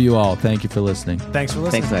right, love you all. Thank you for listening. Thanks for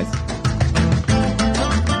listening. thanks, guys.